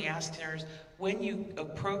frequently ask singers, when you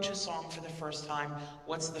approach a song for the first time,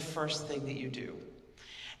 what's the first thing that you do?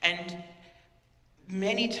 And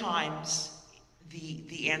many times,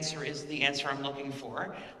 the answer is the answer I'm looking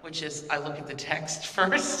for, which is I look at the text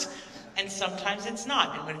first, and sometimes it's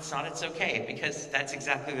not. And when it's not, it's okay, because that's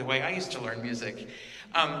exactly the way I used to learn music.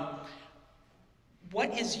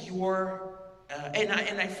 What is your,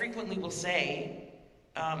 and I frequently will say,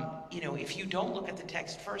 if you don't look at the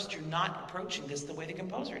text first, you're not approaching this the way the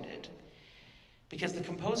composer did. Because the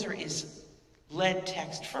composer is led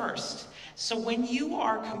text first. So when you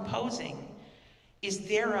are composing, is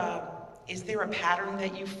there a pattern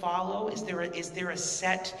that you follow? Is there a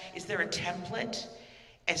template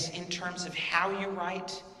as in terms of how you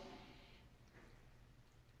write?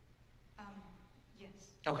 Yes.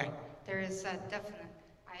 Okay. There is a definite.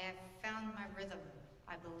 I have found my rhythm,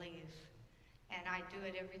 I believe, and I do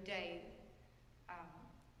it every day,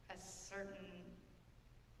 a certain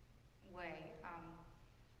way.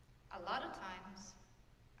 A lot of times,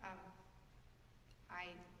 I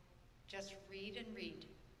just read and read,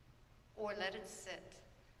 or let it sit,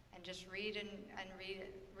 and just read and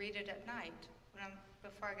read it at night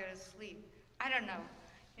before I go to sleep. I don't know,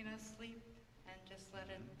 sleep and just let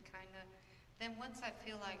it kind of. Then once I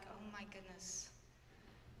feel like, oh my goodness,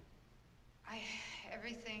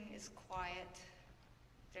 everything is quiet.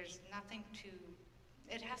 There's nothing to.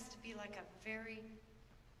 It has to be like a very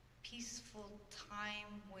peaceful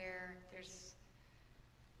time where there's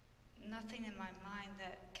nothing in my mind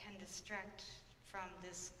that can distract from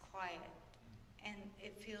this quiet. And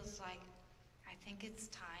it feels like I think it's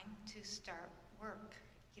time to start work,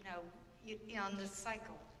 on this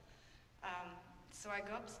cycle. So I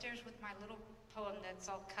go upstairs with my little poem that's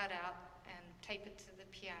all cut out and tape it to the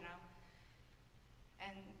piano.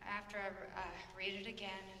 And after I read it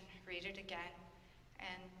again and read it again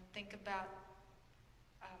and think about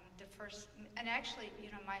the first, and actually,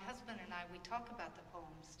 you know, my husband and I, we talk about the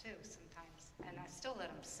poems too sometimes, and I still let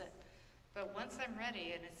them sit. But once I'm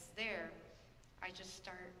ready and it's there, I just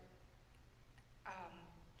start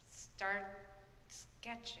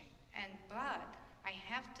sketching. But I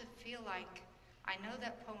have to feel like I know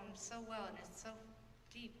that poem so well and it's so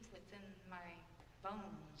deep within my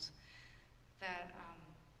bones that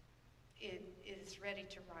it is ready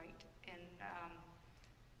to write. And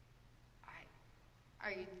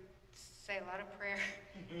I say a lot of prayer,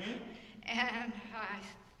 and I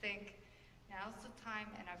think now's the time,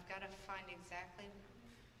 and I've got to find exactly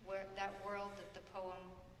where that world that the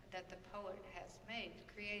poet has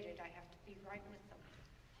created. I have to be right with them,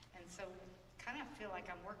 and so kind of feel like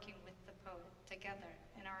I'm working with the poet together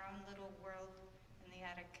in our own little world in the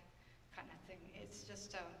attic, kind of thing. It's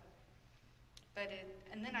just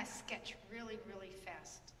and then I sketch really, really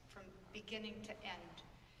fast from beginning to end.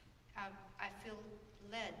 I feel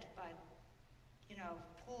led by, you know,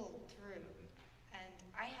 pulled through, and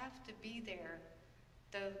I have to be there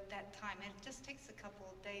that time. And it just takes a couple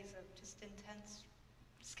of days of just intense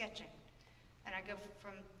sketching, and I go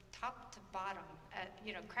from top to bottom,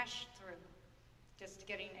 you know, crash through, just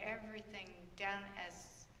getting everything down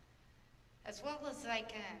as well as I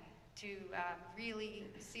can to really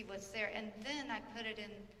see what's there. And then I put it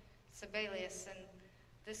in Sibelius, and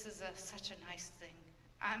this is such a nice thing.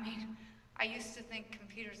 I mean, I used to think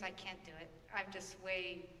computers, I can't do it. I'm just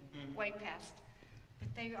way past.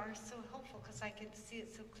 But they are so helpful because I can see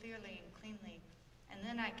it so clearly and cleanly. And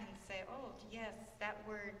then I can say, oh, yes, that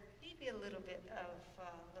word, maybe a little bit of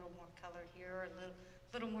a little more color here, or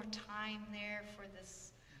a little more time there for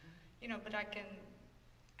this, you know, but I can,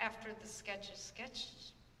 after the sketch is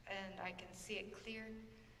sketched, and I can see it clear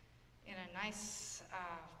in a nice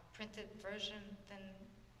printed version, then,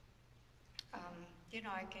 you know,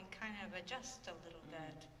 I can kind of adjust a little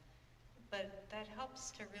bit. But that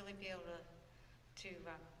helps to really be able to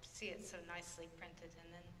see it so nicely printed,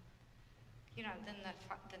 and then, you know, then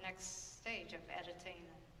the next stage of editing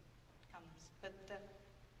comes. But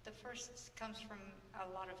the first comes from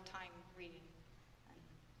a lot of time reading and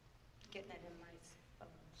getting it in my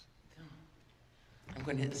bones.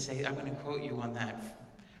 I'm going to quote you on that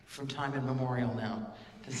from time immemorial now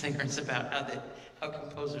to singers about how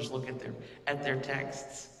composers look at their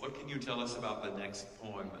texts. What can you tell us about the next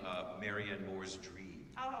poem, Marianne Moore's Dream?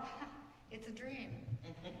 Oh, it's a dream.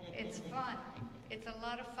 It's fun. It's a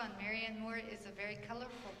lot of fun. Marianne Moore is a very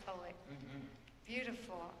colorful poet.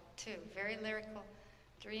 Beautiful, too. Very lyrical.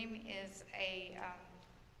 Dream is a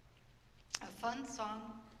fun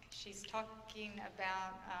song. She's talking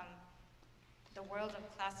about the world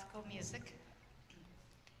of classical music.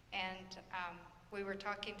 And we were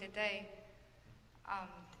talking today,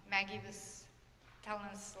 Maggie was telling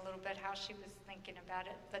us a little bit how she was thinking about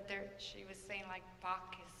it, but she was saying like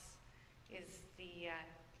Bach is the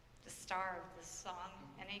star of this song,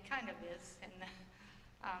 and he kind of is. And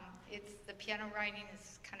it's the piano writing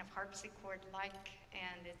is kind of harpsichord-like,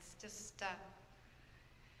 and it's just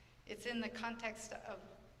it's in the context of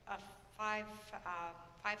a five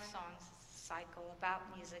songs cycle about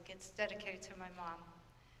music. It's dedicated to my mom,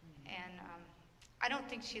 and I don't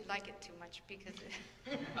think she'd like it too much because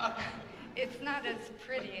it's not as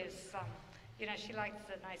pretty as you know, she likes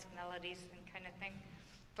the nice melodies and kind of thing,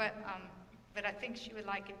 but I think she would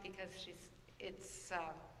like it because it's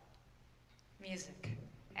music,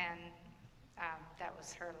 and that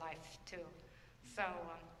was her life too. So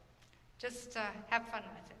just have fun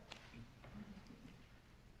with it.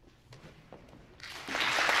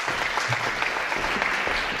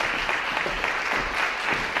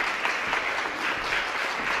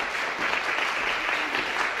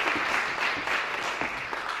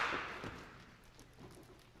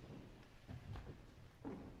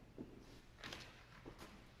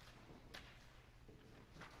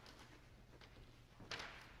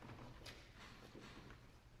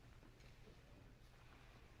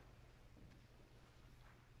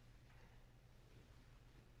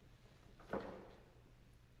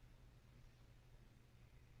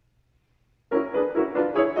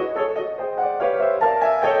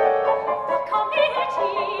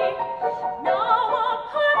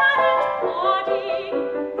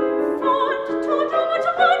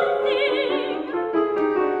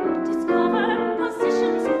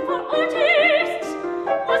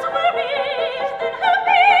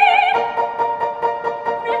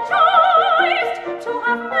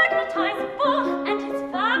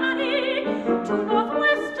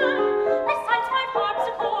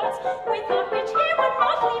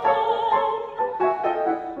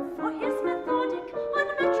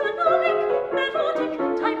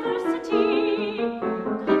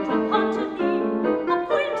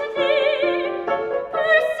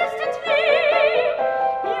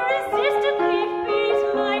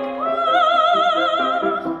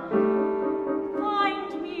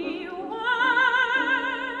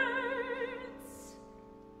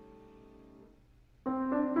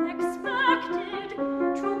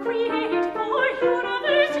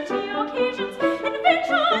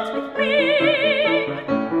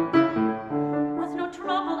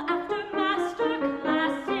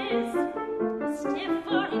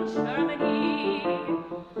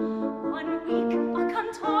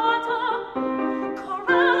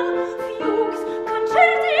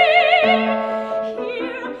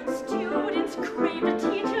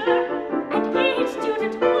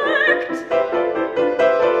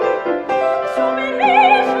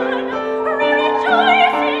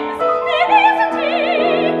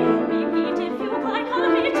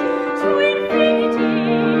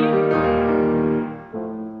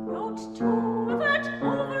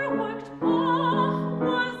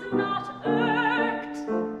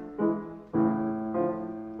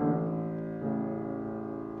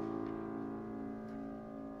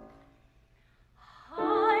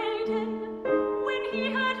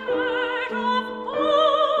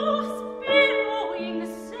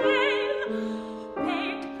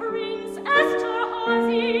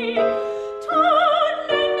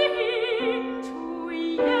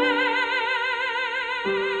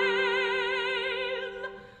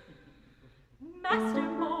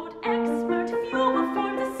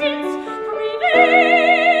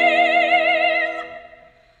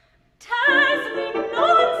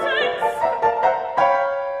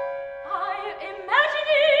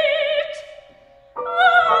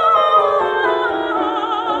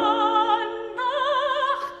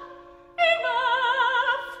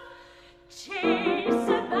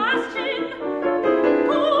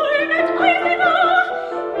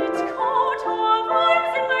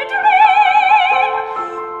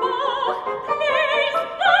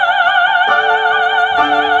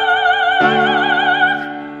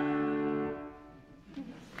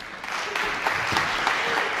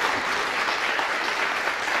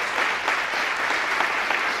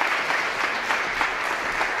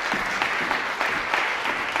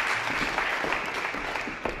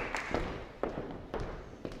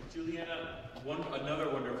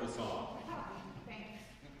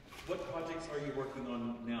 projects are you working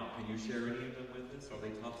on now? Can you share any of them with us? Are they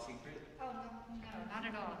top secret? Oh, no, not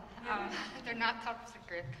at all. They're not top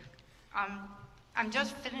secret. I'm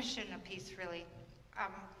just finishing a piece, really.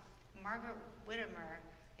 Margaret Whittemore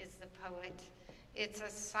is the poet. It's a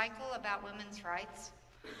cycle about women's rights.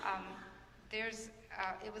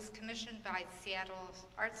 It was commissioned by Seattle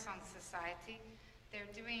Art Song Society. They're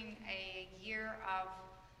doing a year of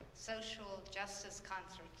social justice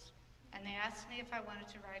concerts. And they asked me if I wanted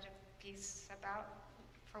to write a piece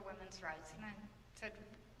for women's rights. And I said,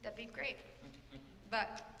 that'd be great.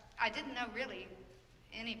 But I didn't know really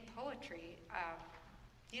any poetry,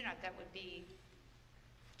 that would be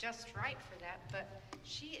just right for that. But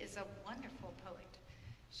she is a wonderful poet.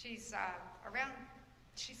 She's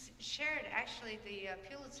she's shared actually the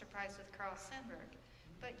Pulitzer Prize with Carl Sandburg.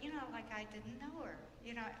 But, I didn't know her,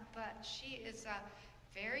 but she is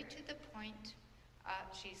very to the point.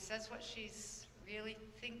 She says what she's really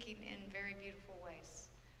thinking in very beautiful ways.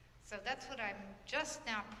 So that's what I'm just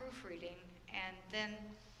now proofreading, and then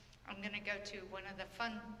I'm going to go to one of the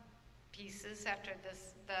fun pieces after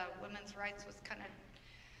this. The women's rights was kind of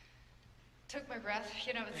took my breath.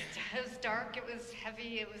 It was dark, it was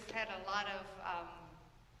heavy, had a lot of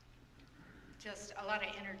just a lot of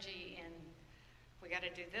energy, and we got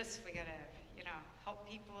to do this, we got to help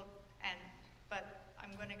people, but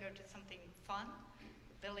I'm going to go to something fun.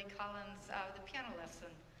 Billy Collins, the piano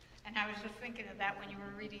lesson. And I was just thinking of that when you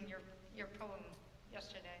were reading your poem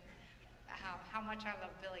yesterday, how much I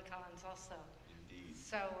love Billy Collins also. Indeed.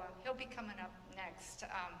 So he'll be coming up next.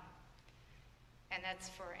 And that's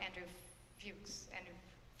for Andrew Fuchs.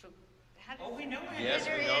 We know him. Yes,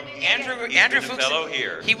 we know him. Andrew He's been a Fuchs. fellow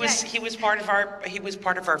here. He was part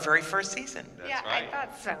of our very first season. That's right. I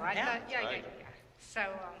thought so. Yeah. Right. So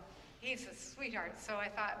he's a sweetheart. So I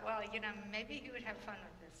thought, well, maybe he would have fun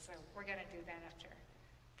with this. So we're going to do that after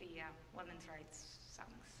the women's rights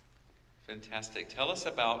songs. Fantastic. Tell us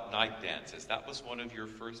about Night Dances. That was one of your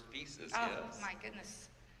first pieces, Oh, yes? my goodness.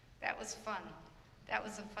 That was fun. That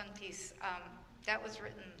was a fun piece. That was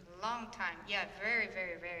written a long time. Yeah, very,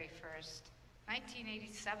 very, very first.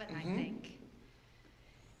 1987, I think.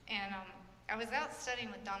 And I was out studying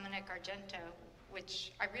with Dominic Argento,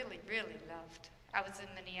 which I really, really loved. I was in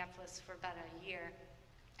Minneapolis for about a year,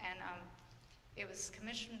 and it was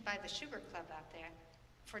commissioned by the Schubert Club out there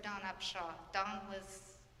for Don Upshaw. Don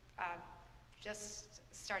was just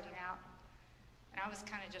starting out, and I was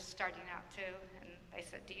kind of just starting out too. And they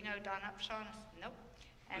said, "Do you know Don Upshaw?" And I said, "Nope."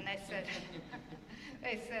 And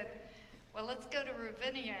they said, "Well, let's go to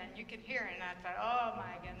Ravinia and you can hear her." And I thought, oh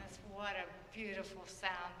my goodness, what a beautiful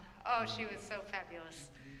sound. Oh, she was so fabulous.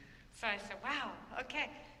 So I said, wow, okay.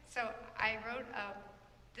 So I wrote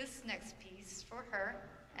this next piece for her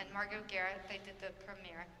and Margot Garrett. They did the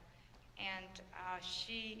premiere. And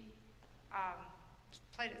she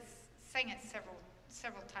sang it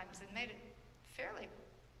several times and made it fairly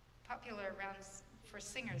popular around for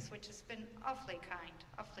singers, which has been awfully kind,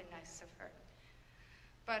 awfully nice of her.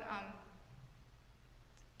 But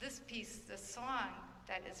this piece, the song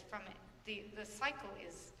that is from it, the cycle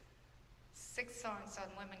is 6 songs on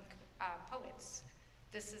women poets.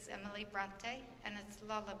 This is Emily Bronte, and it's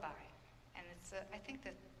Lullaby, and it's I think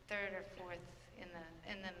the 3rd or 4th in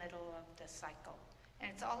the middle of the cycle,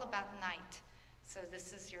 and it's all about night. So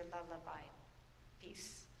this is your lullaby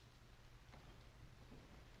piece.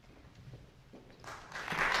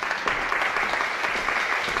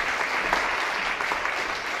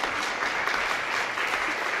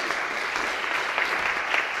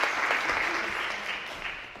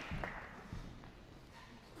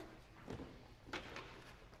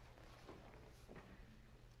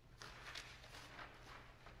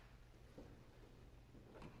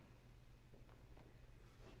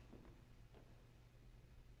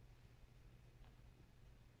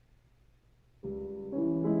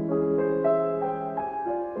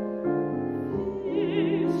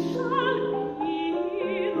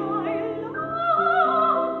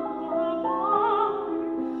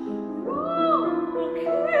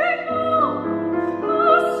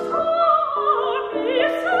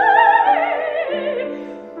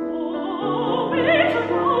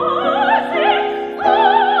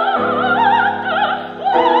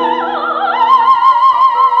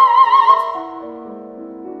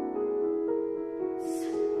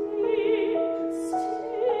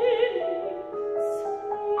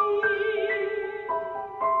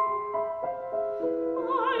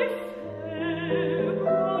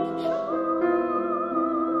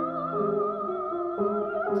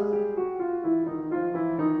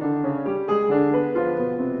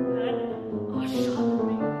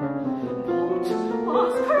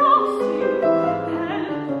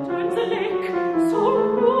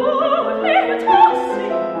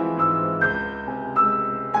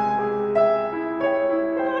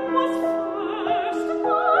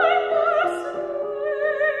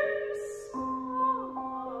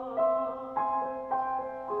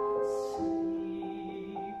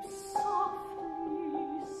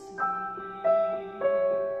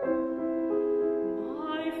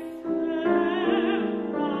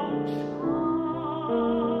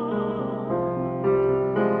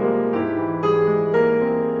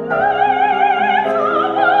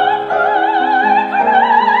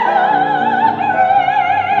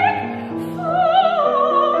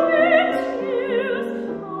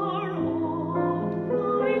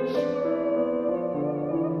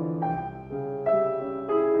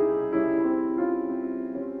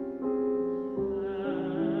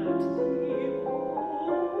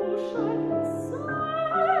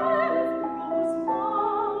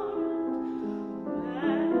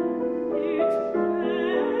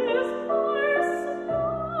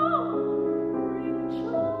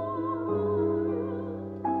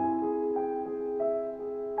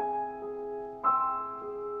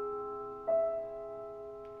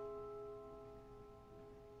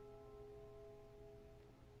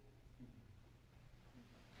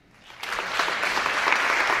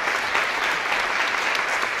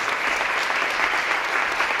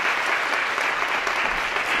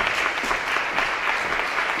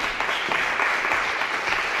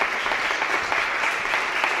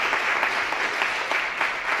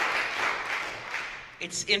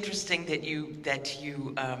 interesting that you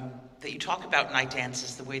talk about night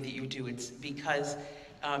dances the way that you do. It's because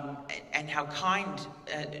and how kind,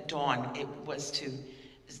 Dawn, it was to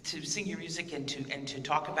sing your music and to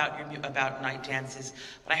talk about night dances.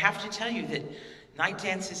 But I have to tell you that night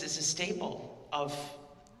dances is a staple of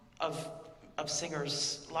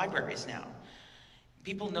singers' libraries now.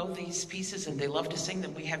 People know these pieces and they love to sing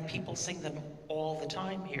them. We have people sing them all the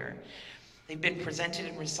time here. They've been presented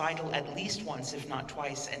in recital at least once, if not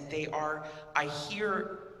twice, and they are, I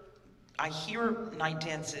hear night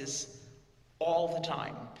dances all the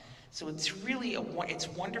time. So it's really, it's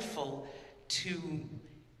wonderful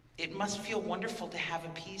it must feel wonderful to have a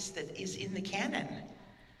piece that is in the canon.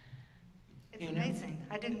 It's amazing.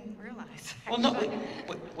 I didn't realize. Well, no,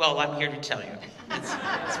 well, I'm here to tell you.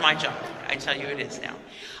 It's my job. I tell you it is now.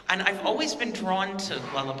 And I've always been drawn to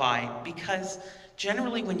lullaby because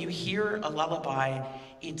generally when you hear a lullaby,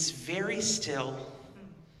 it's very still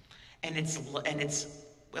and it's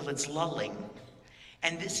lulling.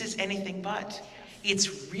 And this is anything but.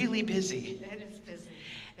 It's really busy. It is busy.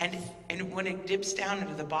 And when it dips down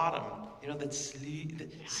into the bottom, you know, that sleep,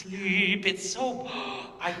 it's so,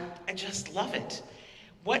 I just love it.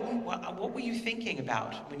 What were you thinking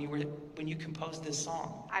about when you composed this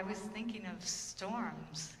song? I was thinking of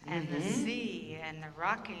storms and the sea and the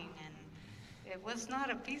rocking, and it was not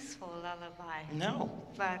a peaceful lullaby. No.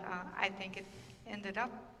 But I think it ended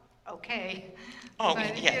up okay. Oh,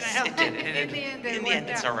 but, yes, you know, it did. In the end,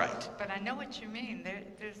 it's all right. But I know what you mean.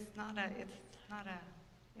 It's not a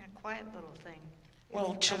quiet little thing.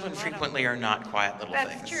 Well, children frequently are not quiet little things.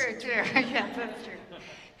 That's true, too. Yes, that's true.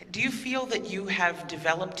 Do you feel that you have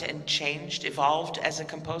developed and evolved as a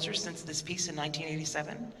composer since this piece in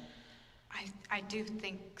 1987? I do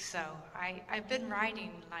think so. I've been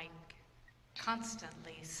writing like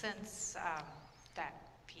constantly since that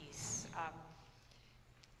piece.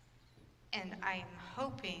 And I'm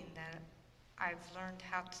hoping that I've learned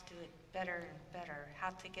how to do it better and better,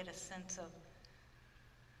 how to get a sense of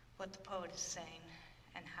what the poet is saying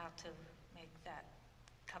and how to make that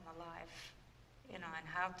come alive, you know, and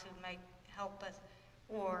how to help us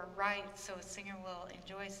or write so a singer will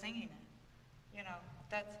enjoy singing it. You know,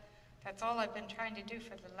 that's all I've been trying to do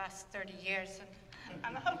for the last 30 years, and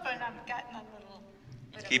I'm hoping I've gotten a little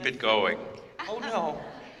bit Keep of it going. Oh, no.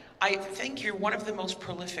 I think you're one of the most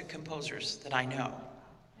prolific composers that I know.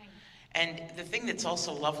 And the thing that's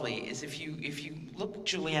also lovely is if you look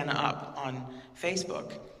Juliana up on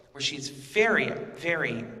Facebook, where she's very,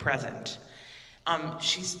 very present,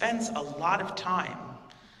 she spends a lot of time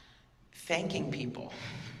thanking people.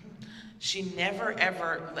 She never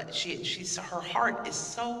ever, her heart is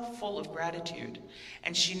so full of gratitude,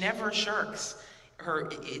 and she never shirks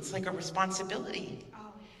it's like a responsibility.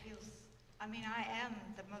 Oh, it feels, I mean, I am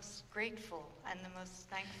the most grateful and the most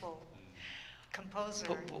thankful composer.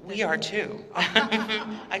 But we are too.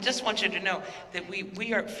 I just want you to know that we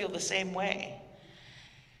feel the same way.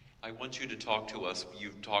 I want you to talk to us.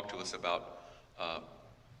 You've talked to us about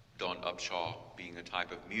Dawn Upshaw being a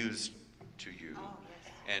type of muse to you. Oh,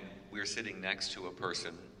 yes. And we're sitting next to a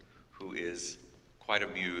person who is quite a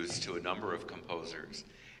muse to a number of composers.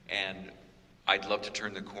 And I'd love to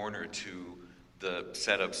turn the corner to the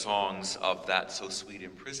set of songs of That So Sweet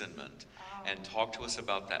Imprisonment and talk to us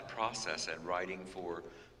about that process and writing for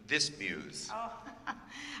this muse. Oh,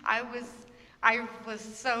 I was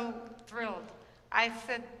so thrilled. I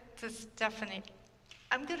said to Stephanie,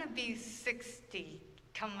 I'm going to be 60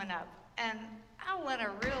 coming up, and I want a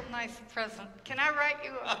real nice present. Can I write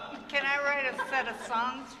a set of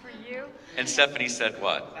songs for you? And Stephanie said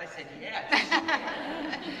what? I said yes.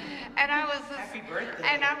 And I was Happy birthday.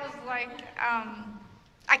 And I was like,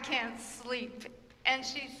 I can't sleep. And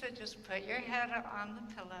she said, just put your head up on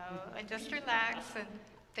the pillow and just relax and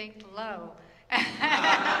think low.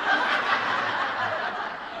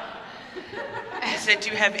 She said, do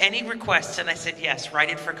you have any requests? And I said, yes, write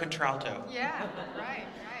it for contralto. Yeah, right.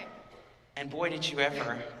 And boy, did you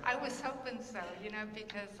ever. I was hoping so, you know,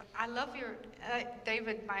 because I love your,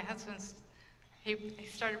 David, my husband, he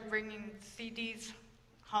started bringing CDs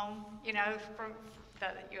home, you know,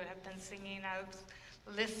 that you have been singing. I was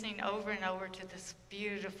listening over and over to this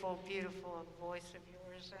beautiful, beautiful voice of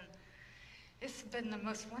yours. And it's been the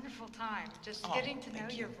most wonderful time, just getting to know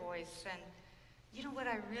your voice. And you know what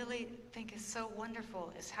I really think is so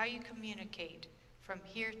wonderful is how you communicate from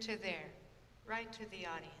here to there, right to the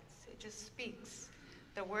audience. It just speaks.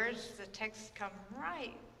 The words, the text come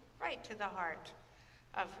right to the heart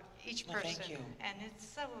of each person. Thank you. And it's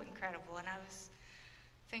so incredible. And I was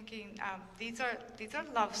thinking, these are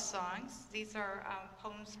love songs. These are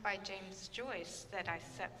poems by James Joyce that I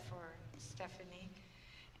set for Stephanie.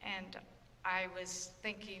 And I was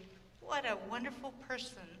thinking, what a wonderful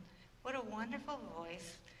person, what a wonderful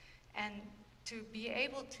voice, and to be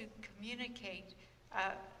able to communicate.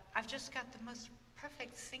 I've just got the most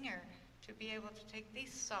perfect singer to be able to take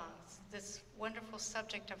these songs, this wonderful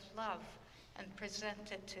subject of love, and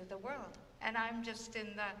present it to the world. And I'm just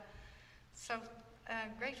so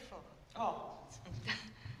grateful. Oh,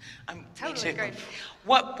 I'm Totally grateful.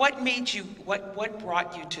 What made you? What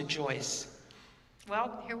brought you to Joyce?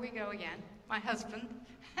 Well, here we go again. My husband.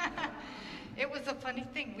 It was a funny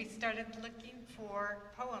thing. We started looking for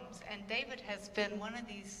poems, and David has been one of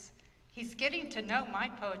these. He's getting to know my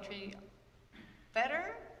poetry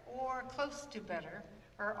better, or close to better,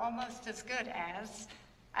 or almost as good as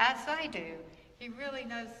I do. He really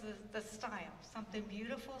knows the style, something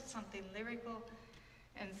beautiful, something lyrical,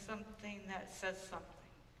 and something that says something,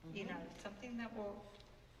 you know, something that will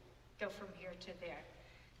go from here to there.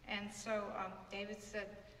 And so David said,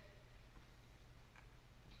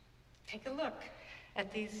 take a look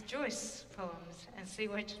at these Joyce poems and see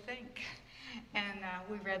what you think. And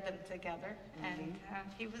we read them together, and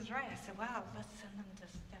he was right. I said, wow, let's send them to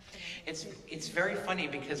Stephanie. It's very funny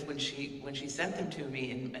because when she sent them to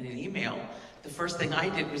me in an email, the first thing I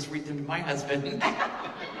did was read them to my husband.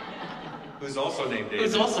 Who's also named David.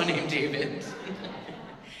 Who's also named David.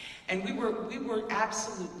 And we were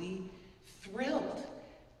absolutely thrilled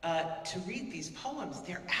to read these poems.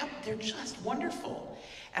 They're just wonderful.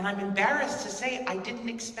 And I'm embarrassed to say I didn't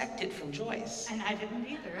expect it from Joyce. And I didn't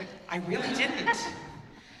either. I really didn't.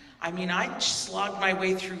 I mean, I slogged my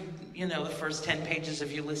way through, the first 10 pages of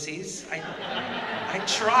Ulysses. I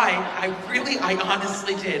tried. I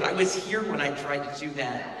honestly did. I was here when I tried to do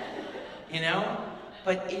that,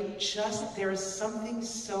 But there's something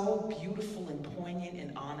so beautiful and poignant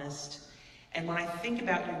and honest. And when I think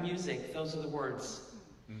about your music, those are the words.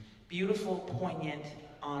 Beautiful, poignant,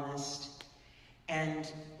 honest.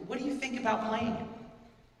 And what do you think about playing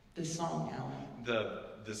this song, Alan?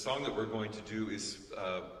 The song that we're going to do is,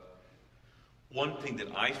 one thing that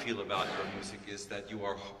I feel about your music is that you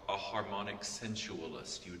are a harmonic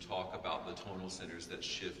sensualist. You talk about the tonal centers that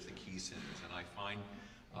shift, the key centers. And I find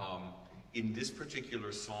in this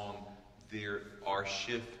particular song, there are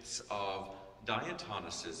shifts of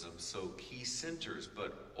diatonicism, so key centers,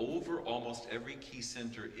 but over almost every key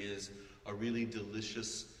center is a really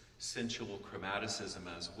delicious sensual chromaticism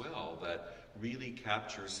as well that really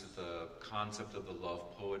captures the concept of the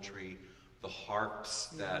love poetry, the harps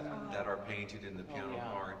that are painted in the piano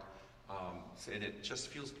part, and it just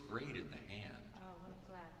feels great in the hand. Oh, I'm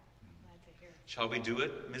glad to hear it. Shall we do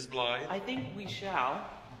it, Ms. Blythe? I think we shall.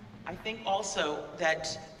 I think also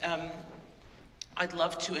that I'd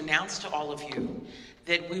love to announce to all of you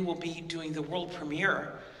that we will be doing the world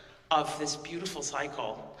premiere of this beautiful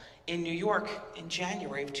cycle in New York in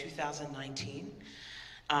January of 2019,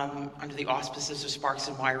 under the auspices of Sparks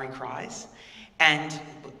and Wiry Cries, and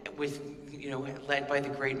led by the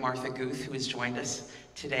great Martha Guth, who has joined us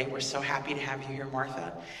today. We're so happy to have you here,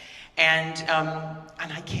 Martha. And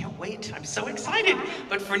I can't wait. I'm so excited.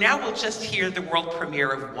 But for now, we'll just hear the world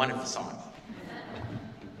premiere of one of the songs.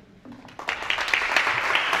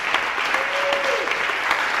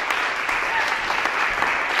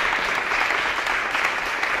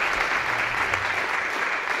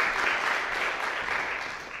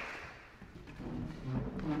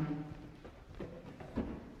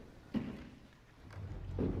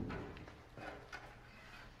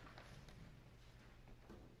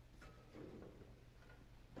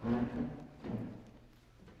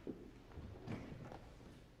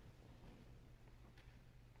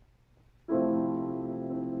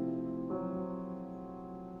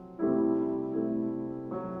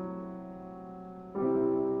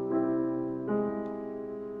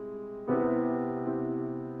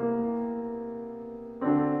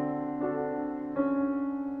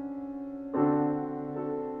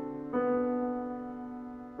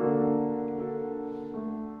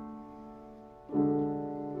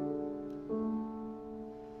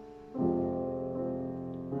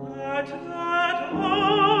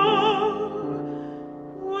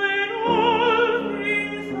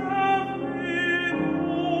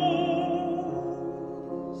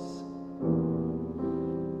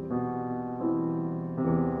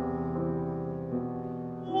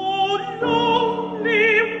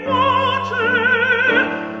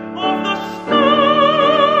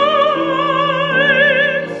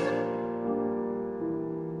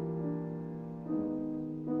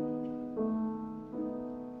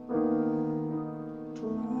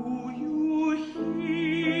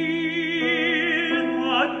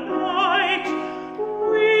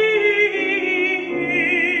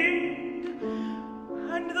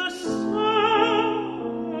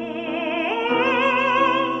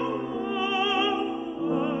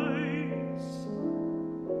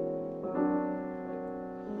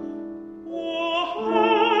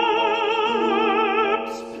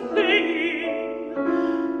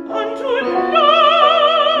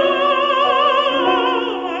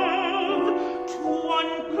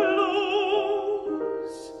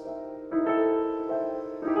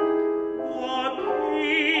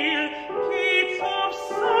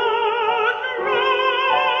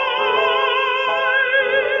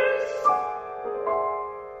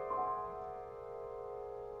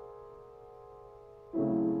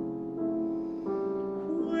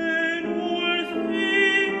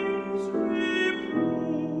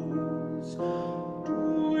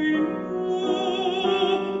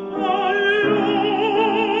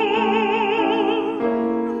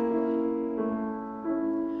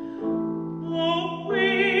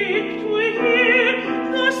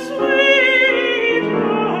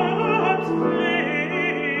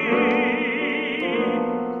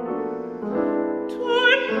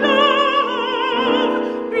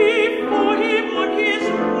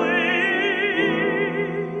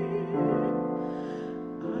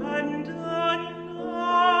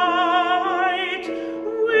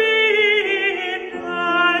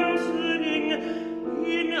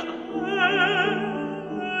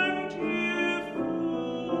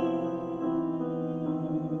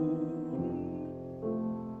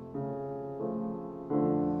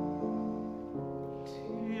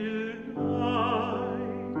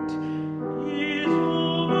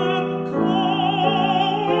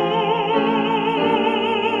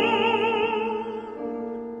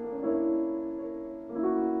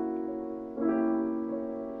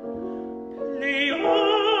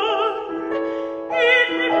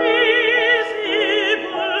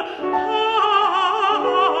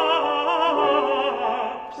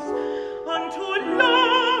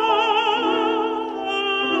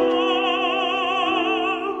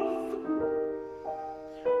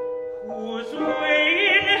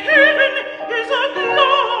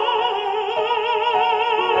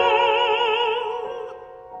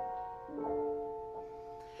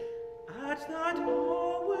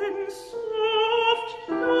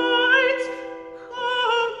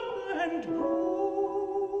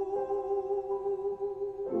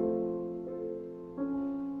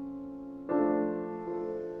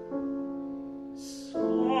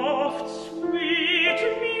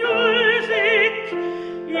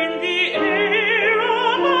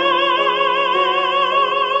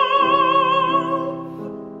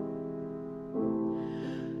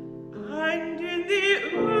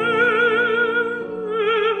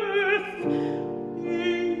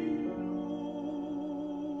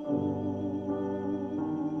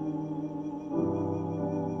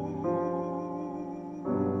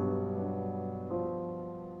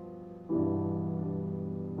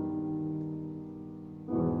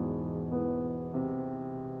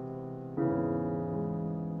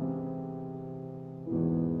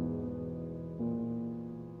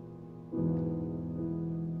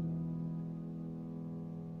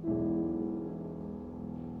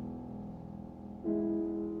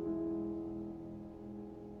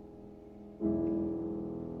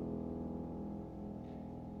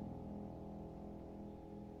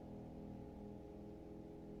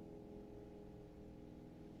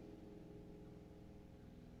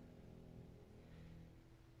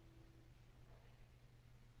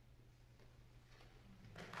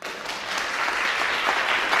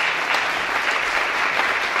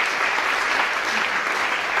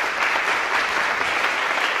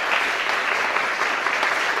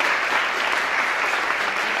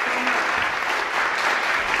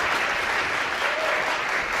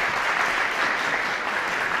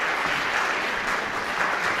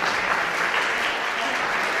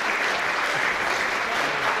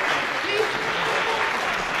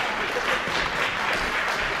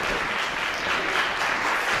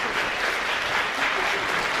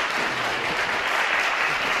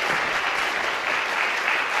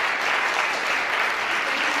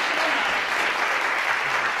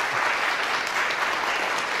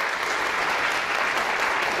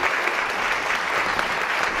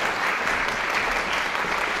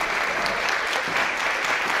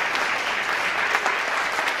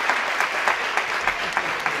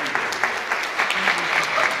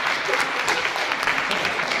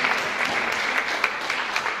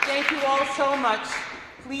 So much.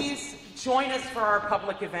 Please join us for our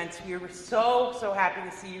public events. We are so happy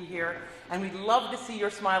to see you here, and we'd love to see your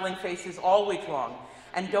smiling faces all week long.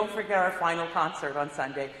 And don't forget our final concert on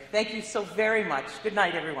Sunday. Thank you so very much. Good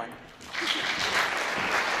night, everyone.